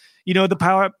of, the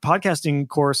Power Podcasting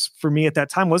course for me at that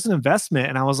time was an investment.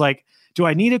 And I was like, do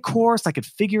I need a course? I could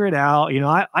figure it out.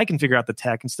 I can figure out the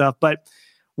tech and stuff. But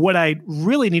what I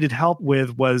really needed help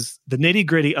with was the nitty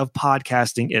gritty of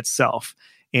podcasting itself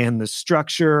and the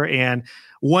structure. And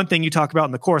one thing you talk about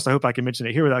in the course, I hope I can mention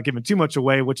it here without giving too much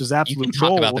away, which is absolute You can talk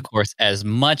gold. about the course as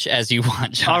much as you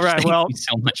want, Josh. All right, Thank you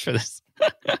so much for this.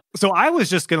 So I was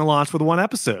just going to launch with 1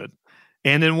 episode.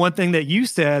 And then one thing that you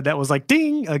said that was like,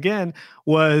 ding, again,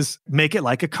 was make it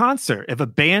like a concert. If a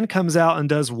band comes out and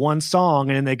does 1 song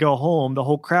and then they go home, the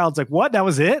whole crowd's like, what? That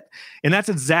was it? And that's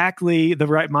exactly the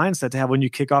right mindset to have when you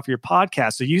kick off your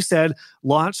podcast. So you said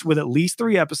launch with at least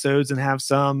 3 episodes and have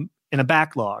some in a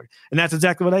backlog. And that's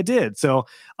exactly what I did. So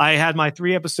I had my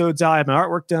 3 episodes out, I had my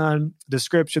artwork done,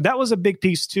 description. That was a big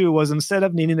piece too, was instead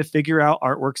of needing to figure out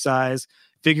artwork size,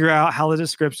 figure out how the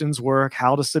descriptions work,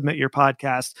 how to submit your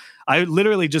podcast, I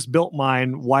literally just built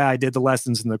mine why I did the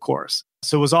lessons in the course.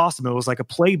 So it was awesome. It was like a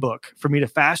playbook for me to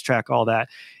fast track all that.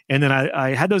 And then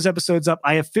I had those episodes up.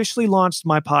 I officially launched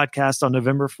my podcast on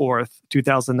November 4th,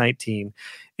 2019,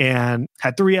 and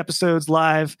had 3 episodes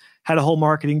live, had a whole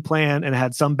marketing plan, and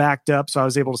had some backed up. So I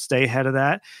was able to stay ahead of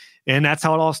that. And that's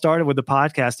how it all started with the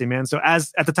podcasting, man. So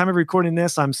at the time of recording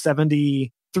this, I'm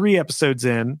 73 episodes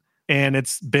in. And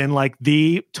it's been like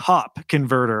the top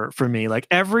converter for me. Like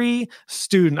every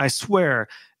student, I swear,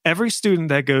 every student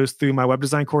that goes through my web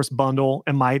design course bundle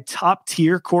and my top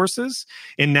tier courses,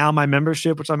 and now my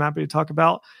membership, which I'm happy to talk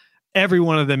about, every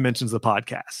one of them mentions the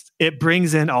podcast. It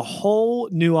brings in a whole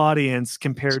new audience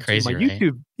compared to my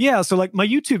YouTube. Right? Yeah. So like my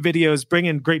YouTube videos bring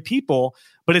in great people,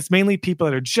 but it's mainly people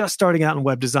that are just starting out in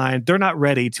web design. They're not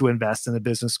ready to invest in a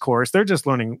business course. They're just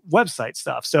learning website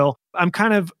stuff. So I'm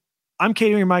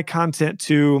catering my content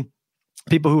to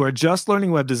people who are just learning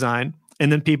web design,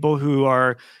 and then people who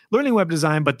are learning web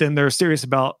design, but then they're serious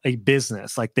about a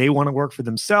business. Like they want to work for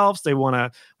themselves. They want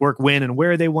to work when and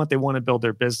where they want. They want to build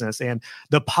their business. And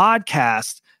the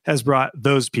podcast has brought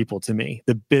those people to me,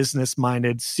 the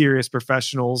business-minded, serious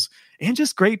professionals, and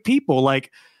just great people.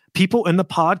 Like people in the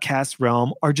podcast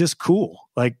realm are just cool.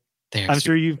 Like I'm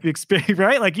sure you've experienced,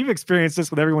 right? Like you've experienced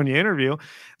this with everyone you interview.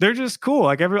 They're just cool.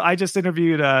 Like I just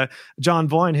interviewed John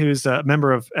Voyne, who's a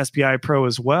member of SPI Pro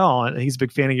as well, and he's a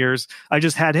big fan of yours. I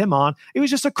just had him on. It was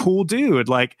just a cool dude.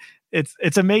 Like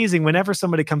it's amazing. Whenever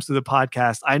somebody comes to the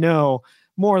podcast, I know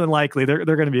more than likely they're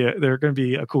going to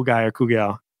be a cool guy or cool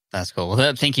gal. That's cool.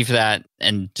 Well, thank you for that,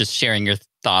 and just sharing your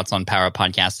thoughts on Power Up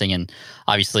Podcasting. And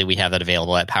obviously, we have that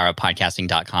available at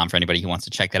poweruppodcasting.com for anybody who wants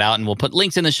to check that out. And we'll put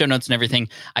links in the show notes and everything.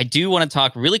 I do want to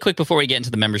talk really quick before we get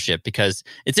into the membership, because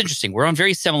it's interesting. We're on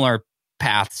very similar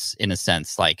paths in a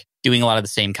sense, like doing a lot of the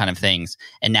same kind of things.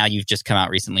 And now you've just come out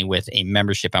recently with a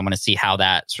membership. I want to see how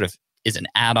that sort of is an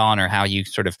add-on, or how you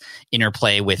sort of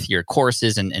interplay with your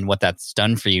courses and what that's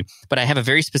done for you. But I have a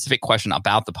very specific question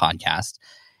about the podcast.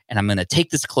 And I'm going to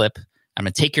take this clip, I'm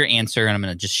going to take your answer, and I'm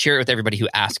going to just share it with everybody who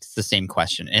asks the same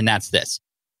question. And that's this.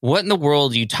 What in the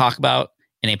world do you talk about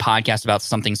in a podcast about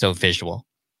something so visual?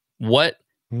 What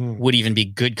would even be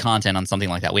good content on something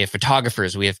like that? We have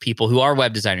photographers, we have people who are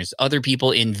web designers, other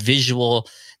people in visual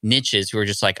niches who are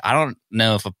just like, I don't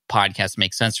know if a podcast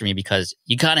makes sense for me, because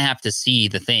you kind of have to see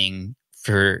the thing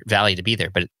for value to be there.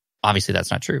 But obviously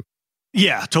that's not true.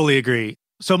 Yeah, totally agree.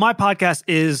 So my podcast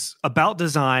is about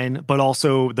design, but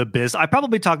also the biz. I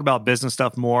probably talk about business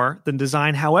stuff more than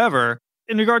design. However,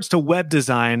 in regards to web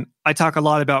design, I talk a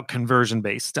lot about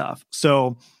conversion-based stuff.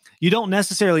 So you don't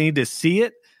necessarily need to see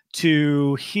it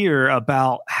to hear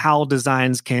about how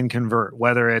designs can convert,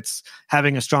 whether it's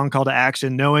having a strong call to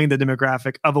action, knowing the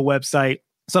demographic of a website.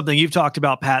 Something you've talked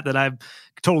about, Pat, that I've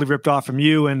totally ripped off from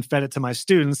you and fed it to my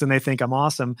students, and they think I'm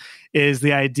awesome, is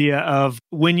the idea of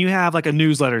when you have like a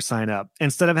newsletter sign up,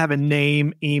 instead of having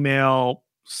name, email,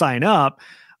 sign up,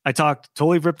 I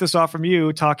totally ripped this off from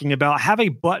you, talking about have a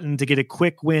button to get a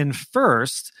quick win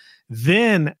first,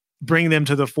 then bring them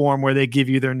to the form where they give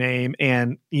you their name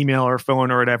and email or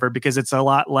phone or whatever, because it's a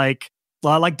lot like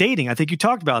dating. I think you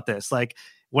talked about this. Like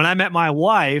when I met my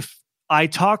wife, I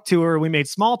talked to her. We made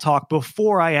small talk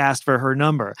before I asked for her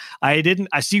number.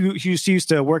 She used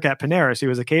to work at Panera. She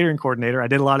was a catering coordinator. I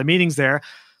did a lot of meetings there.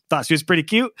 thought she was pretty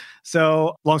cute.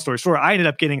 So long story short, I ended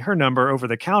up getting her number over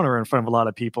the counter in front of a lot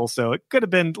of people. So it could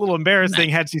have been a little embarrassing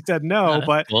had she said no,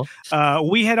 but cool.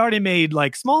 We had already made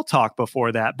like small talk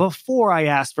before that, before I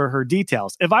asked for her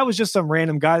details. If I was just some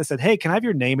random guy that said, hey, can I have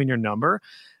your name and your number?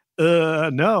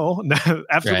 No,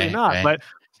 absolutely not. Right. But,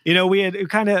 we had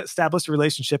kind of established a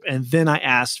relationship, and then I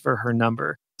asked for her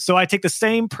number. So I take the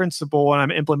same principle and I'm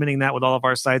implementing that with all of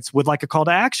our sites with like a call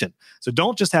to action. So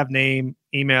don't just have name,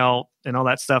 email, and all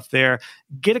that stuff there.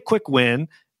 Get a quick win,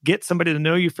 get somebody to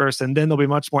know you first, and then they'll be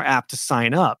much more apt to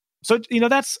sign up. So,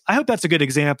 I hope that's a good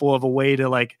example of a way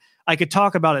to I could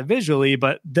talk about it visually,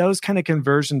 but those kind of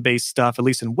conversion-based stuff, at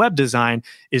least in web design,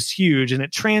 is huge, and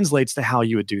it translates to how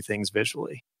you would do things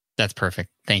visually. That's perfect.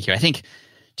 Thank you. I think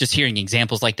just hearing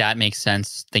examples like that makes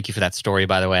sense. Thank you for that story,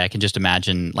 by the way. I can just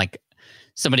imagine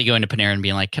somebody going to Panera and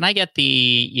being like, can I get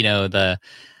the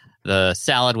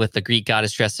salad with the Greek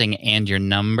goddess dressing and your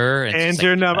number? And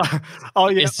your number. Oh,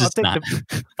 yeah.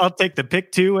 I'll take the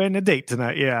pick 2 and a date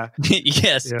tonight. Yeah.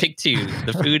 Yes. Yeah. Pick 2,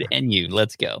 the food and you.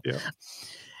 Let's go. Yeah.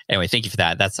 Anyway, thank you for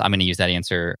that. I'm going to use that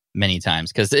answer many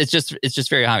times because it's just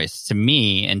very obvious to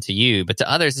me and to you, but to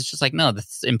others, it's just like, no,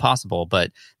 that's impossible.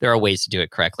 But there are ways to do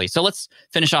it correctly. So let's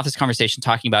finish off this conversation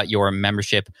talking about your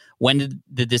membership. When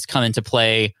did this come into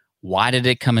play? Why did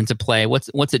it come into play?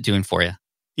 What's it doing for you?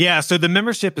 Yeah, so the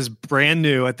membership is brand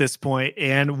new at this point.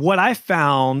 And what I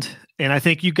found, and I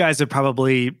think you guys have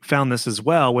probably found this as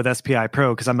well with SPI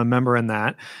Pro, because I'm a member in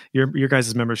that, your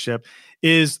guys' membership,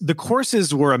 is the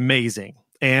courses were amazing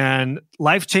and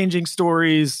life-changing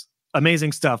stories,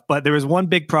 amazing stuff. But there was one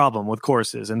big problem with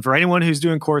courses. And for anyone who's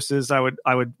doing courses, I would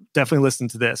definitely listen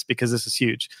to this because this is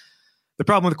huge. The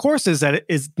problem with courses is that it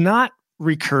is not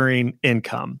recurring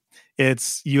income.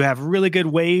 You have really good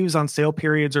waves on sale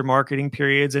periods or marketing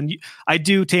periods. And I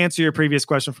do, to answer your previous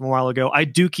question from a while ago, I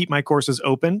do keep my courses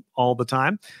open all the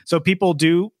time. So people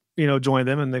do, join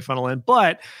them and they funnel in.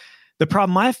 But the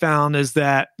problem I found is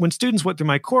that when students went through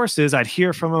my courses, I'd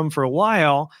hear from them for a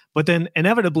while, but then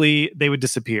inevitably they would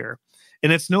disappear.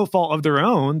 And it's no fault of their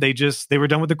own. They were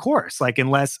done with the course.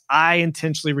 Unless I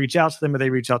intentionally reach out to them or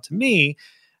they reach out to me,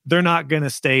 they're not going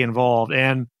to stay involved.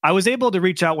 And I was able to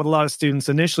reach out with a lot of students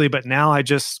initially, but now I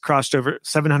just crossed over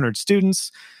 700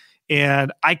 students,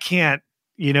 and I can't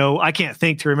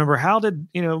think to remember how did,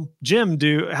 Jim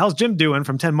do, how's Jim doing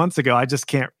from 10 months ago? I just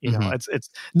can't, it's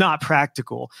not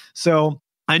practical. So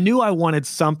I knew I wanted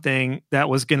something that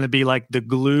was going to be like the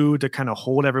glue to kind of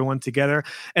hold everyone together.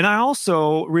 And I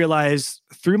also realized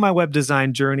through my web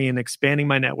design journey and expanding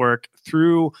my network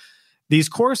through these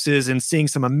courses and seeing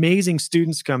some amazing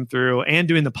students come through and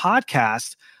doing the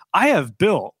podcast, I have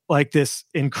built this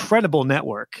incredible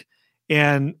network.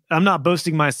 And I'm not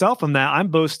boasting myself on that. I'm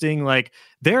boasting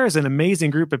there is an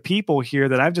amazing group of people here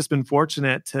that I've just been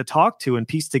fortunate to talk to and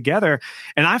piece together.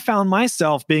 And I found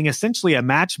myself being essentially a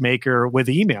matchmaker with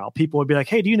email. People would be like,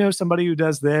 hey, do you know somebody who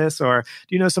does this? Or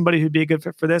do you know somebody who'd be a good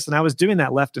fit for this? And I was doing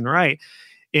that left and right.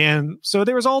 And so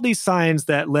there was all these signs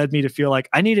that led me to feel like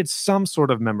I needed some sort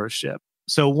of membership.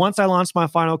 So once I launched my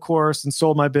final course and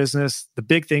sold my business, the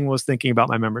big thing was thinking about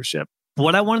my membership.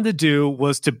 What I wanted to do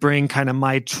was to bring kind of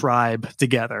my tribe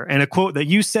together. And a quote that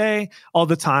you say all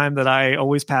the time that I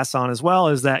always pass on as well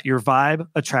is that your vibe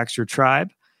attracts your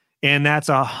tribe. And that's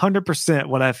 100%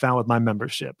 what I found with my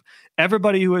membership.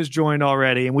 Everybody who has joined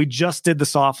already, and we just did the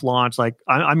soft launch.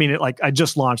 I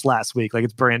just launched last week.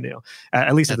 It's brand new,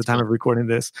 at least at the time of recording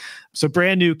this. So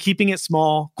brand new, keeping it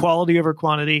small, quality over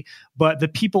quantity. But the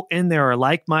people in there are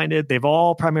like-minded. They've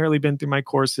all primarily been through my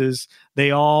courses. They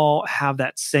all have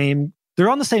they're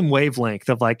on the same wavelength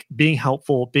of being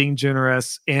helpful, being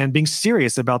generous, and being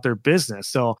serious about their business.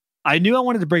 So I knew I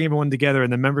wanted to bring everyone together,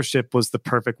 and the membership was the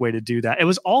perfect way to do that. It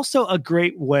was also a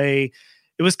great way.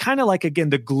 It was kind of again,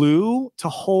 the glue to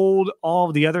hold all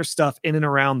of the other stuff in and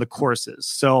around the courses.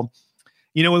 So,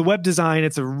 with web design,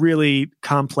 it's a really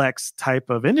complex type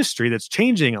of industry that's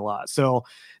changing a lot. So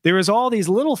there is all these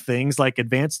little things like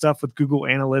advanced stuff with Google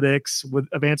Analytics, with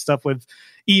advanced stuff with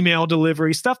email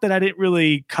delivery, stuff that I didn't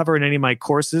really cover in any of my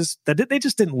courses, they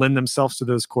just didn't lend themselves to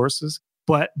those courses.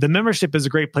 But the membership is a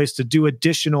great place to do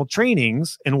additional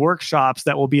trainings and workshops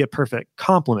that will be a perfect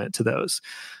complement to those.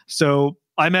 So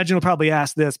I imagine you'll probably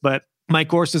ask this, but my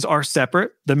courses are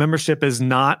separate. The membership is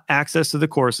not access to the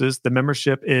courses. The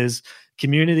membership is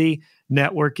community,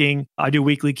 networking. I do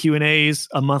weekly Q&As,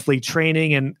 a monthly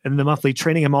training, and in the monthly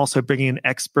training, I'm also bringing in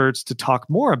experts to talk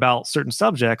more about certain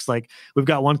subjects. Like we've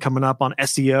got one coming up on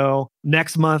SEO.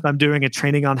 Next month, I'm doing a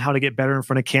training on how to get better in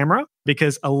front of camera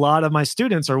because a lot of my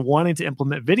students are wanting to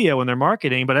implement video in their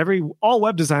marketing, but all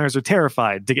web designers are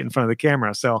terrified to get in front of the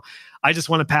camera. So I just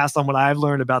want to pass on what I've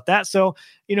learned about that. So,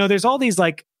 there's all these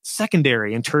like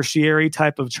secondary and tertiary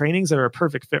type of trainings that are a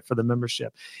perfect fit for the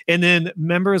membership. And then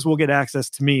members will get access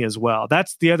to me as well.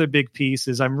 That's the other big piece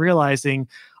is I'm realizing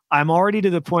I'm already to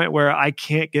the point where I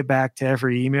can't get back to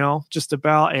every email just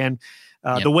about. And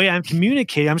the way I'm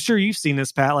communicating, I'm sure you've seen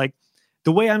this, Pat, like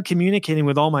the way I'm communicating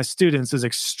with all my students is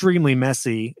extremely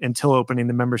messy until opening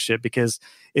the membership because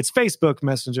it's Facebook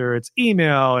Messenger, it's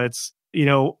email, it's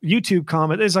YouTube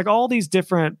comment. There's like all these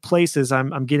different places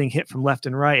I'm getting hit from left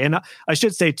and right. And I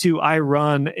should say too, I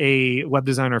run a web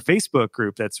designer Facebook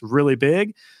group that's really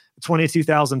big,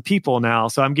 22,000 people now.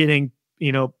 So I'm getting,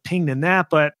 pinged in that.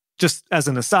 But just as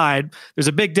an aside, there's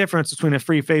a big difference between a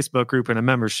free Facebook group and a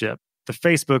membership. The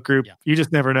Facebook group, you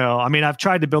just never know. I mean, I've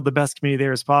tried to build the best community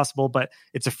there as possible, but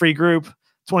it's a free group.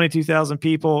 22,000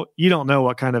 people, you don't know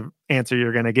what kind of answer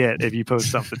you're going to get if you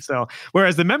post something. So,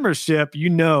 whereas the membership,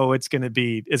 it's going to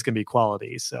be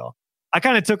quality. So, I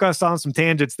kind of took us on some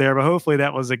tangents there, but hopefully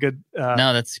that was a good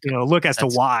look as to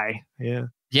why. Yeah.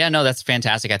 Yeah, no, that's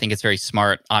fantastic. I think it's very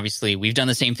smart. Obviously, we've done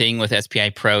the same thing with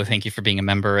SPI Pro. Thank you for being a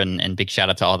member and big shout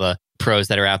out to all the pros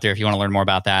that are out there. If you want to learn more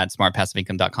about that,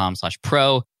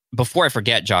 smartpassiveincome.com/pro. Before I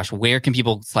forget, Josh, where can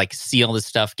people see all this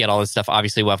stuff, get all this stuff?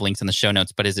 Obviously, we'll have links in the show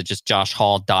notes, but is it just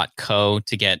joshhall.co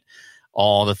to get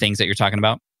all the things that you're talking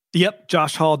about? Yep,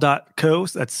 joshhall.co.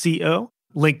 That's CO.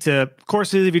 Link to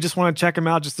courses if you just want to check them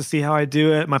out just to see how I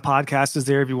do it. My podcast is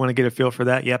there if you want to get a feel for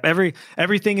that. Yep,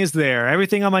 everything is there.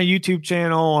 Everything on my YouTube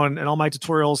channel and all my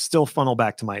tutorials still funnel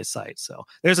back to my site. So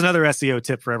there's another SEO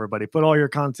tip for everybody. Put all your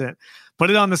content, put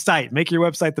it on the site. Make your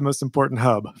website the most important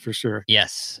hub for sure.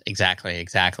 Yes, exactly.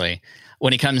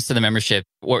 When it comes to the membership,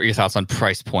 what were your thoughts on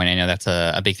price point? I know that's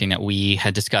a big thing that we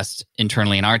had discussed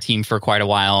internally in our team for quite a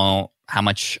while. How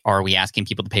much are we asking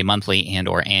people to pay monthly and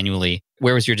or annually?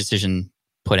 Where was your decision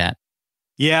put at?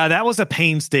 Yeah, that was a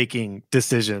painstaking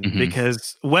decision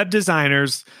because web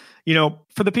designers,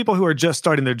 for the people who are just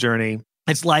starting their journey,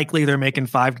 it's likely they're making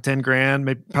 5 to 10 grand,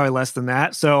 maybe probably less than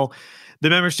that. So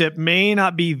the membership may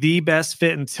not be the best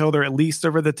fit until they're at least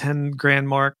over the 10 grand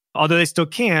mark, although they still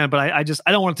can. But I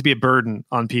don't want it to be a burden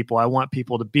on people. I want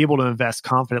people to be able to invest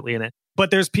confidently in it. But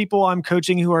there's people I'm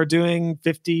coaching who are doing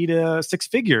 50 to 6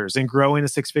 figures and growing a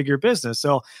 6-figure business.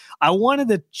 So I wanted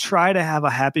to try to have a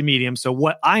happy medium. So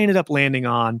what I ended up landing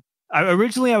on,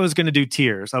 originally I was going to do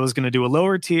tiers. I was going to do a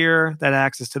lower tier that had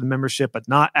access to the membership, but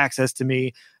not access to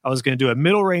me. I was going to do a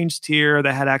middle range tier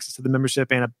that had access to the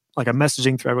membership and a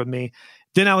messaging thread with me.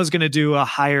 Then I was going to do a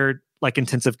higher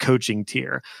intensive coaching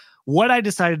tier. What I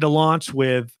decided to launch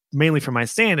with, mainly for my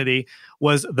sanity,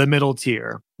 was the middle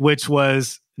tier, which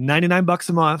was $99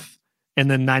 a month and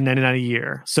then $9.99 a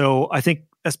year. So I think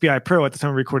SPI Pro at the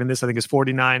time of recording this, I think is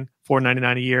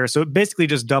 $499 a year. So basically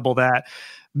just double that,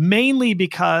 mainly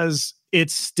because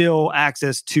it's still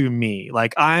access to me.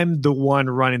 Like I'm the one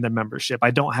running the membership.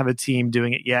 I don't have a team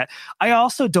doing it yet. I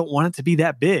also don't want it to be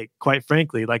that big, quite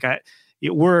frankly.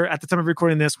 We're at the time of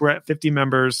recording this, we're at 50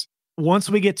 members. Once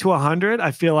we get to 100, I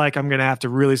feel like I'm going to have to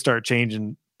really start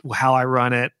changing how I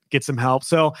run it, get some help.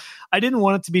 So I didn't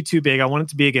want it to be too big. I wanted it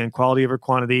to be, again, quality over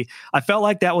quantity. I felt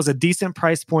like that was a decent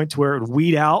price point to where it would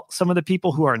weed out some of the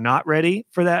people who are not ready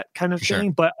for that kind of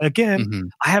thing. But again,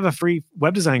 I have a free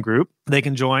web design group they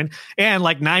can join. And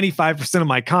 95% of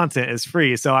my content is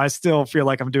free. So I still feel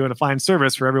like I'm doing a fine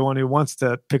service for everyone who wants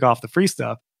to pick off the free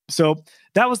stuff. So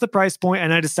that was the price point.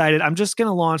 And I decided I'm just going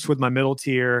to launch with my middle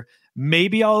tier.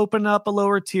 Maybe I'll open up a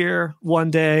lower tier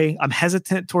one day. I'm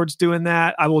hesitant towards doing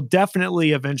that. I will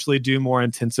definitely eventually do more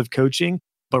intensive coaching.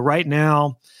 But right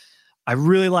now, I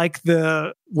really like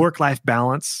the work-life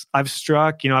balance I've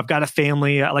struck. I've got a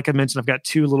family. Like I mentioned, I've got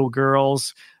 2 little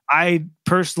girls. I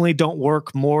personally don't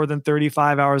work more than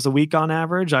 35 hours a week on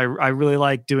average. I really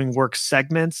like doing work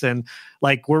segments. And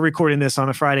we're recording this on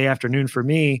a Friday afternoon for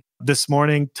me. This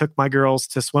morning, took my girls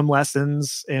to swim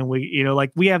lessons. And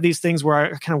we have these things where I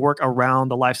kind of work around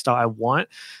the lifestyle I want.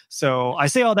 So I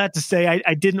say all that to say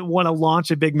I didn't want to launch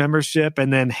a big membership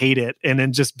and then hate it and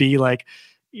then just be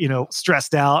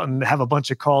stressed out and have a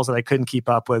bunch of calls that I couldn't keep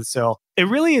up with. So it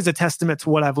really is a testament to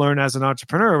what I've learned as an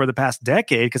entrepreneur over the past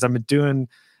decade, because I've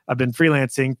been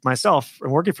freelancing myself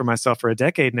and working for myself for a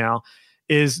decade now,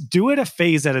 is do it a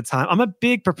phase at a time. I'm a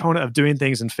big proponent of doing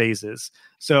things in phases.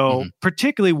 So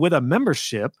particularly with a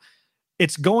membership,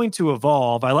 it's going to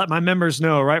evolve. I let my members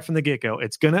know right from the get-go,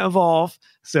 it's going to evolve.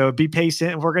 So be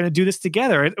patient. We're going to do this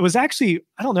together. It was actually,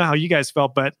 I don't know how you guys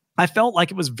felt, but I felt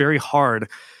like it was very hard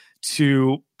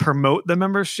to promote the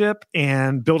membership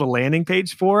and build a landing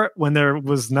page for it when there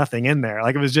was nothing in there.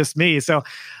 Like it was just me. So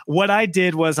what I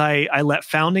did was I let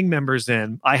founding members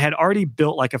in. I had already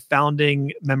built like a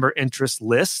founding member interest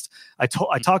list. I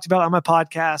talked about it on my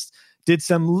podcast, did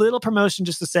some little promotion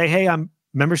just to say, hey,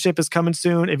 membership is coming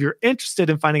soon. If you're interested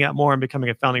in finding out more and becoming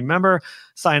a founding member,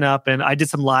 sign up. And I did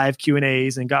some live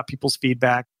Q&As and got people's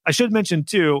feedback. I should mention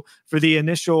too, for the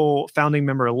initial founding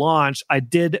member launch, I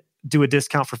did do a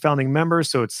discount for founding members.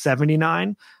 So it's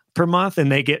 $79 per month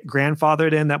and they get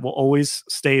grandfathered in. That will always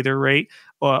stay their rate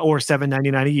or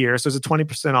 $7.99 a year. So it's a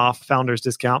 20% off founders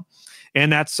discount.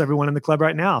 And that's everyone in the club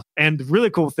right now. And the really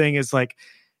cool thing is like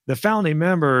the founding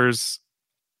members,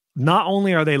 not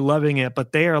only are they loving it,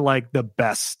 but they are like the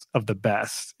best of the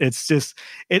best. It's just,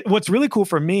 what's really cool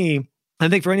for me, I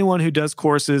think for anyone who does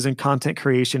courses and content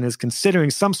creation is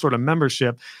considering some sort of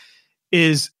membership,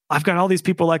 is I've got all these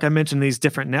people, like I mentioned, these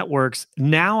different networks.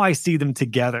 Now I see them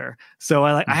together. So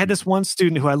I had this one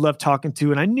student who I loved talking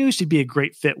to, and I knew she'd be a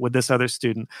great fit with this other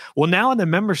student. Well, now in the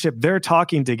membership, they're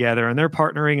talking together and they're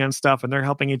partnering on stuff and they're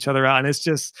helping each other out. And it's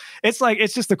just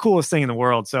the coolest thing in the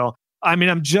world. So I mean,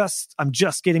 I'm just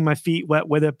getting my feet wet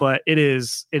with it, but it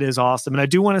is awesome. And I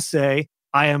do want to say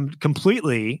I am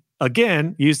completely,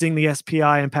 again, using the SPI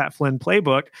and Pat Flynn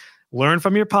playbook. Learn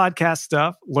from your podcast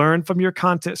stuff, learn from your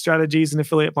content strategies and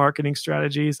affiliate marketing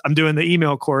strategies. I'm doing the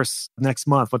email course next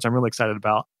month, which I'm really excited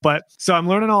about. But so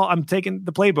I'm taking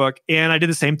the playbook and I did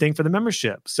the same thing for the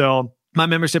membership. So my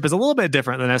membership is a little bit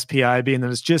different than SPI, being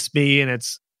that it's just me and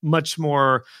it's much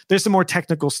more, there's some more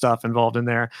technical stuff involved in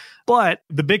there. But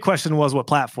the big question was, what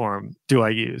platform do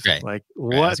I use? Right. Like,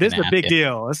 what? This is a big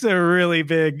deal. This is a really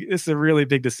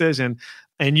big decision.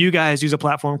 And you guys use a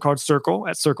platform called Circle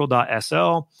at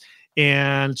circle.so.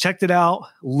 And checked it out,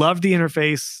 loved the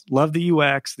interface, loved the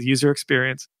UX, the user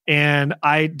experience. And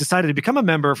I decided to become a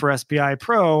member for SPI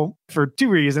Pro for two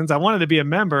reasons. I wanted to be a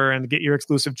member and get your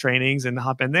exclusive trainings and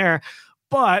hop in there.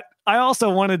 But I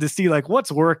also wanted to see like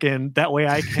what's working. That way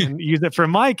I can use it for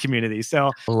my community.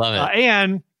 So love it.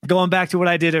 And going back to what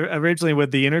I did originally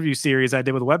with the interview series I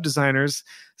did with web designers,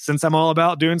 since I'm all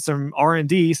about doing some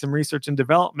R&D, some research and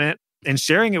development, and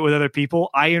sharing it with other people,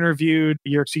 I interviewed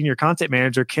your senior content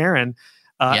manager, Karen,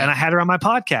 and I had her on my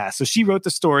podcast. So she wrote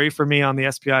the story for me on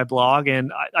the SPI blog,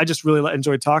 and I just really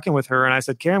enjoyed talking with her. And I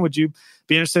said, Karen, would you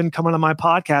be interested in coming on my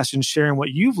podcast and sharing what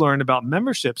you've learned about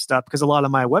membership stuff? Because a lot of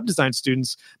my web design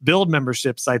students build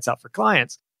membership sites out for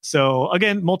clients. So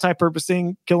again,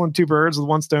 multi-purposing, killing two birds with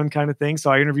one stone kind of thing.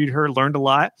 So I interviewed her, learned a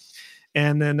lot.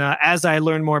 And then as I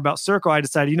learned more about Circle, I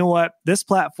decided, you know what, this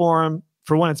platform,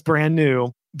 for one, it's brand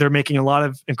new. They're making a lot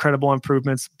of incredible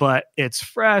improvements, but it's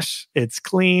fresh, it's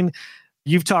clean.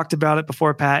 You've talked about it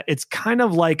before, Pat. It's kind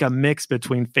of like a mix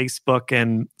between Facebook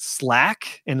and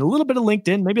Slack and a little bit of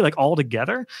LinkedIn, maybe like all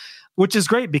together, which is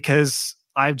great because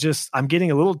I'm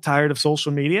getting a little tired of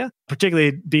social media,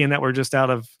 particularly being that we're just out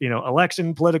of,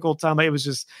 election, political time.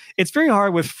 It's very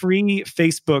hard with free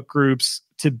Facebook groups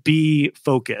to be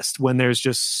focused when there's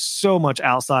just so much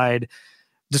outside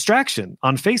distraction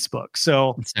on Facebook.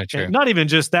 So true. Not even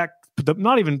just that,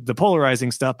 not even the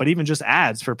polarizing stuff, but even just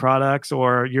ads for products,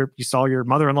 or you saw your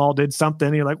mother-in-law did something.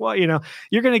 And you're like, well,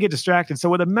 you're going to get distracted. So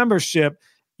with a membership,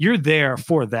 you're there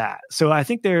for that. So I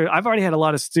think I've already had a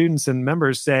lot of students and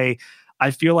members say,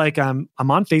 I feel like I'm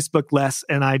on Facebook less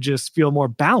and I just feel more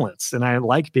balanced and I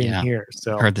like being here.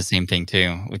 So I heard the same thing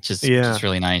too, which is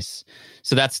really nice.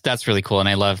 So that's really cool. And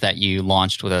I love that you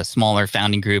launched with a smaller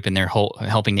founding group and they're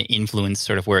helping to influence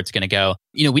sort of where it's going to go.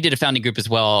 We did a founding group as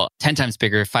well, 10 times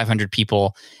bigger, 500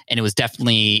 people. And it was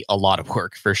definitely a lot of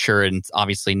work for sure. And it's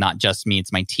obviously not just me,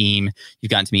 it's my team. You've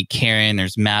gotten to meet Karen.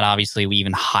 There's Matt, obviously. We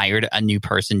even hired a new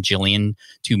person, Jillian,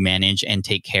 to manage and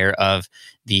take care of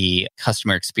the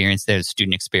customer experience, the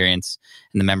student experience,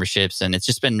 and the memberships. And it's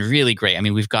just been really great. I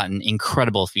mean, we've gotten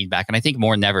incredible feedback. And I think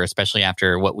more than ever, especially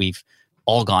after what we've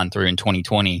all gone through in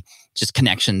 2020, just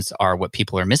connections are what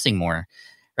people are missing more,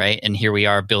 right? And here we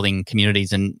are building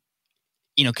communities, and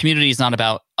community is not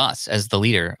about us as the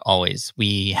leader always.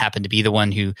 We happen to be the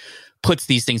one who puts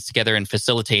these things together and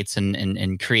facilitates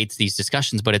and creates these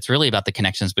discussions, but it's really about the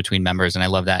connections between members. And I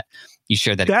love that you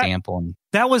shared that example.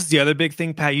 That was the other big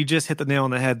thing, Pat. You just hit the nail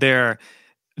on the head there.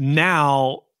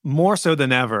 Now, more so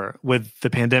than ever, with the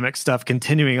pandemic stuff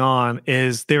continuing on,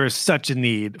 is there is such a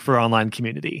need for online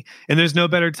community. And there's no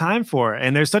better time for it.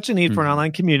 And there's such a need for an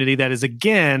online community that is,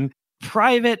 again,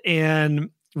 private and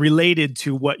related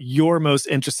to what you're most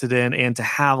interested in and to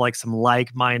have like some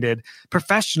like-minded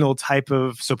professional type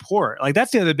of support. Like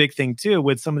that's the other big thing too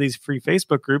with some of these free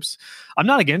Facebook groups. I'm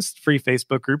not against free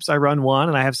Facebook groups. I run one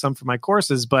and I have some for my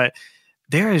courses, but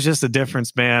there is just a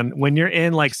difference, man, when you're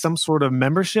in like some sort of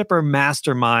membership or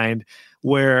mastermind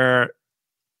where,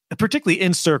 particularly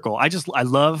in Circle, I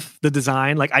love the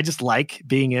design. Like I just like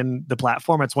being in the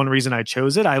platform. That's one reason I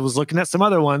chose it. I was looking at some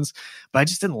other ones, but I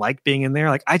just didn't like being in there.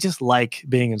 Like I just like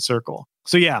being in Circle.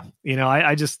 So yeah,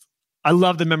 I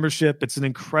love the membership. It's an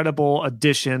incredible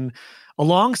addition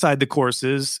alongside the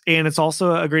courses. And it's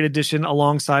also a great addition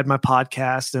alongside my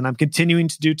podcast. And I'm continuing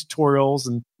to do tutorials.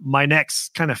 And my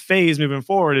next kind of phase moving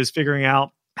forward is figuring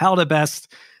out how to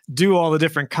best do all the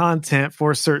different content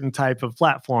for a certain type of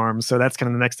platform. So that's kind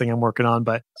of the next thing I'm working on.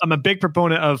 But I'm a big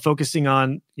proponent of focusing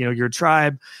on, your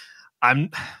tribe.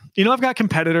 I've got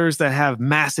competitors that have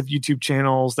massive YouTube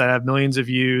channels that have millions of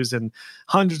views and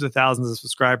hundreds of thousands of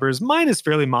subscribers. Mine is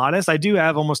fairly modest. I do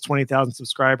have almost 20,000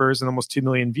 subscribers and almost 2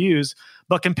 million views.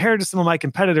 But compared to some of my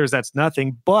competitors, that's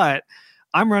nothing. But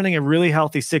I'm running a really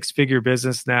healthy 6-figure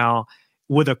business now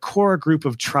with a core group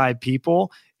of tribe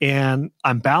people. And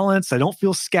I'm balanced. I don't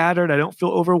feel scattered. I don't feel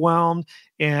overwhelmed.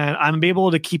 And I'm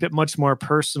able to keep it much more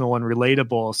personal and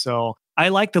relatable. So I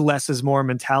like the less is more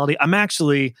mentality. I've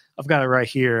got it right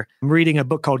here. I'm reading a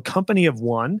book called Company of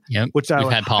One, which I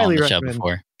would had Paul on the recommend. show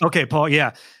before. Okay, Paul.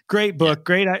 Yeah. Great book.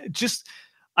 Yeah. Great.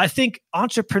 I think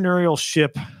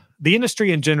entrepreneurship, the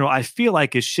industry in general, I feel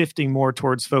like is shifting more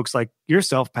towards folks like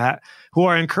yourself, Pat, who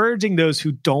are encouraging those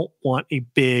who don't want a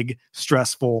big,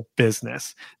 stressful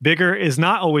business. Bigger is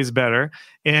not always better.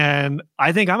 And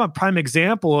I think I'm a prime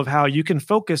example of how you can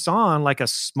focus on like a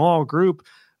small group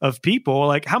of people.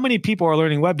 Like how many people are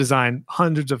learning web design?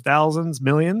 Hundreds of thousands,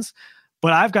 millions.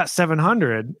 But I've got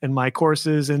 700 in my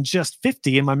courses and just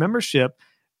 50 in my membership.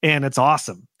 And it's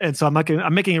awesome. And so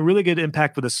I'm making a really good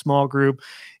impact with a small group.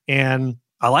 And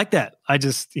I like that. I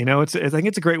just, I think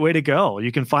it's a great way to go.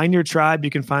 You can find your tribe.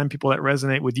 You can find people that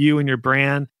resonate with you and your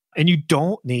brand, and you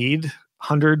don't need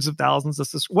hundreds of thousands of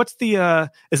what's the,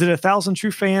 is it 1,000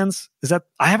 True Fans? Is that,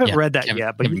 I haven't read that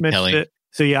yet, but you mentioned it.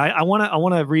 So yeah, I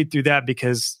want to read through that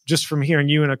because just from hearing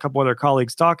you and a couple other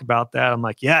colleagues talk about that, I'm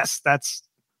like, yes, that's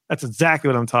exactly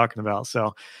what I'm talking about.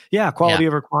 So yeah, quality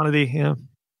over quantity. Yeah.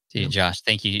 Dude, Josh,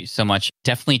 thank you so much.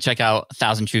 Definitely check out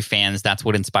 1,000 True Fans. That's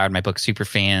what inspired my book, Super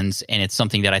Fans. And it's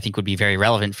something that I think would be very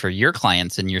relevant for your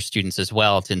clients and your students as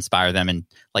well to inspire them. And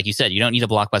like you said, you don't need a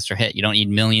blockbuster hit. You don't need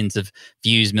millions of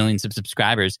views, millions of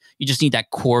subscribers. You just need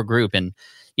that core group. And,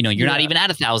 you're not even at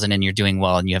 1,000 and you're doing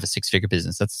well and you have a 6-figure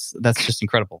business. That's just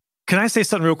incredible. Can I say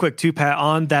something real quick too, Pat,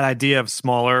 on that idea of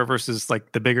smaller versus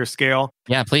like the bigger scale?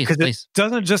 Yeah, please. It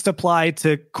doesn't just apply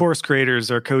to course creators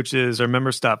or coaches or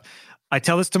member stuff. I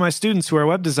tell this to my students who are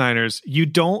web designers. You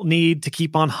don't need to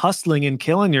keep on hustling and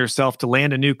killing yourself to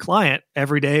land a new client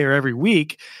every day or every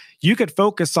week. You could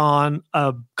focus on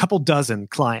a couple dozen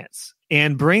clients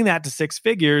and bring that to 6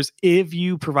 figures if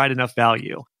you provide enough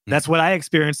value. That's what I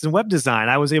experienced in web design.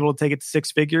 I was able to take it to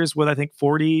 6 figures with, I think,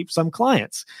 40 some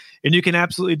clients. And you can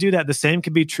absolutely do that. The same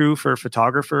can be true for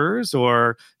photographers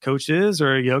or coaches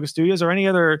or yoga studios or any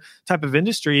other type of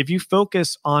industry. If you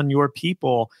focus on your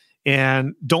people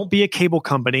and don't be a cable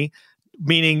company,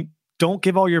 meaning don't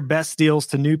give all your best deals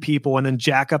to new people and then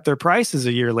jack up their prices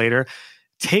a year later.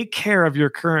 Take care of your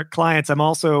current clients. I'm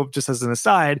also, just as an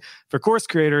aside, for course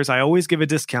creators, I always give a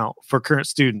discount for current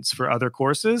students for other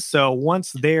courses. So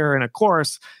once they're in a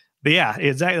course,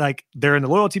 exactly, like they're in the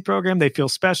loyalty program, they feel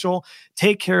special.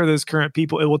 Take care of those current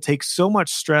people. It will take so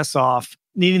much stress off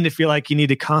needing to feel like you need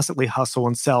to constantly hustle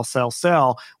and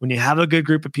sell when you have a good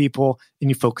group of people and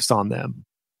you focus on them.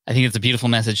 I think it's a beautiful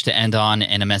message to end on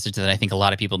and a message that I think a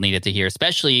lot of people needed to hear,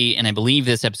 especially, and I believe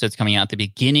this episode's coming out at the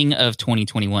beginning of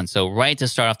 2021. So right to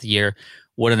start off the year,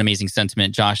 what an amazing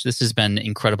sentiment. Josh, this has been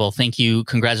incredible. Thank you.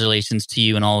 Congratulations to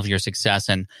you and all of your success.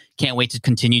 And can't wait to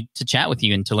continue to chat with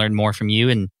you and to learn more from you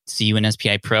and see you in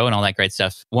SPI Pro and all that great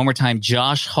stuff. One more time,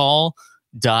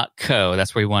 joshhall.co.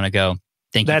 That's where you want to go.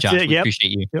 Thank you, Josh. We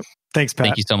appreciate you. Yep. Thanks, Pat.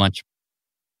 Thank you so much.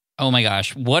 Oh my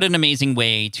gosh, what an amazing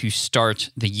way to start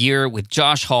the year with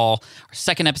Josh Hall, our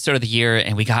second episode of the year,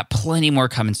 and we got plenty more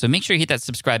coming. So make sure you hit that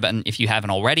subscribe button if you haven't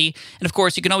already. And of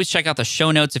course, you can always check out the show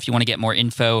notes if you want to get more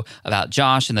info about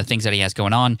Josh and the things that he has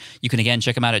going on. You can again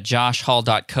check him out at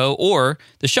joshhall.co or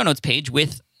the show notes page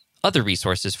with other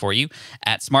resources for you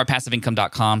at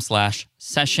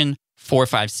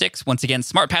smartpassiveincome.com/session456. Once again,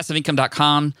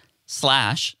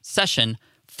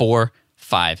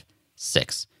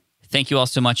 smartpassiveincome.com/session456. Thank you all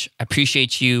so much. I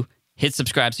appreciate you. Hit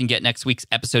subscribe so you can get next week's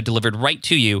episode delivered right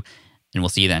to you. And we'll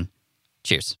see you then.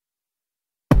 Cheers.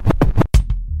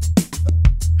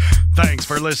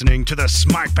 Thanks for listening to the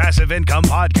Smart Passive Income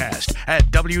Podcast at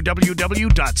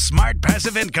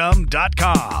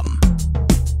www.smartpassiveincome.com.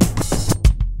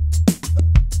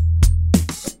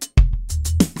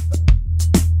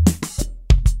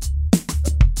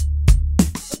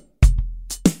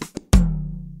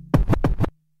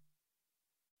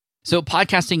 So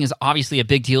podcasting is obviously a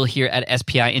big deal here at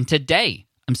SPI, and today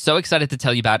I'm so excited to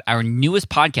tell you about our newest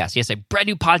podcast. Yes, a brand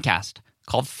new podcast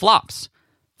called Flops.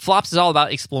 Flops is all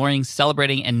about exploring,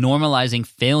 celebrating, and normalizing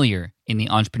failure in the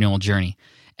entrepreneurial journey.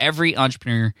 Every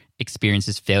entrepreneur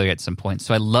experiences failure at some point,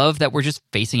 so I love that we're just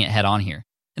facing it head on here.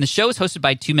 And the show is hosted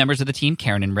by two members of the team,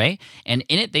 Karen and Ray, and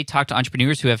in it they talk to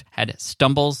entrepreneurs who have had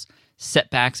stumbles,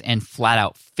 setbacks, and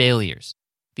flat-out failures.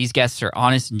 These guests are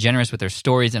honest and generous with their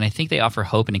stories, and I think they offer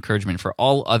hope and encouragement for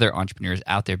all other entrepreneurs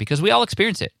out there because we all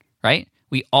experience it, right?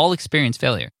 We all experience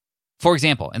failure. For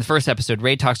example, in the first episode,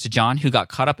 Ray talks to John, who got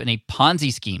caught up in a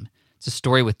Ponzi scheme. It's a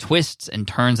story with twists and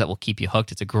turns that will keep you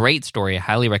hooked. It's a great story. I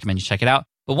highly recommend you check it out.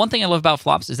 But one thing I love about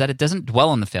Flops is that it doesn't dwell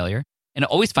on the failure, and it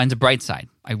always finds a bright side.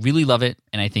 I really love it,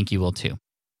 and I think you will too.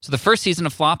 So the first season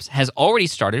of Flops has already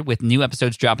started with new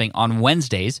episodes dropping on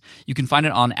Wednesdays. You can find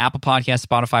it on Apple Podcasts,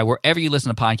 Spotify, wherever you listen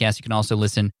to podcasts. You can also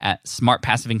listen at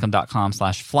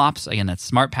smartpassiveincome.com/flops. Again, that's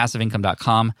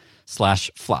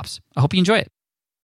smartpassiveincome.com/flops. I hope you enjoy it.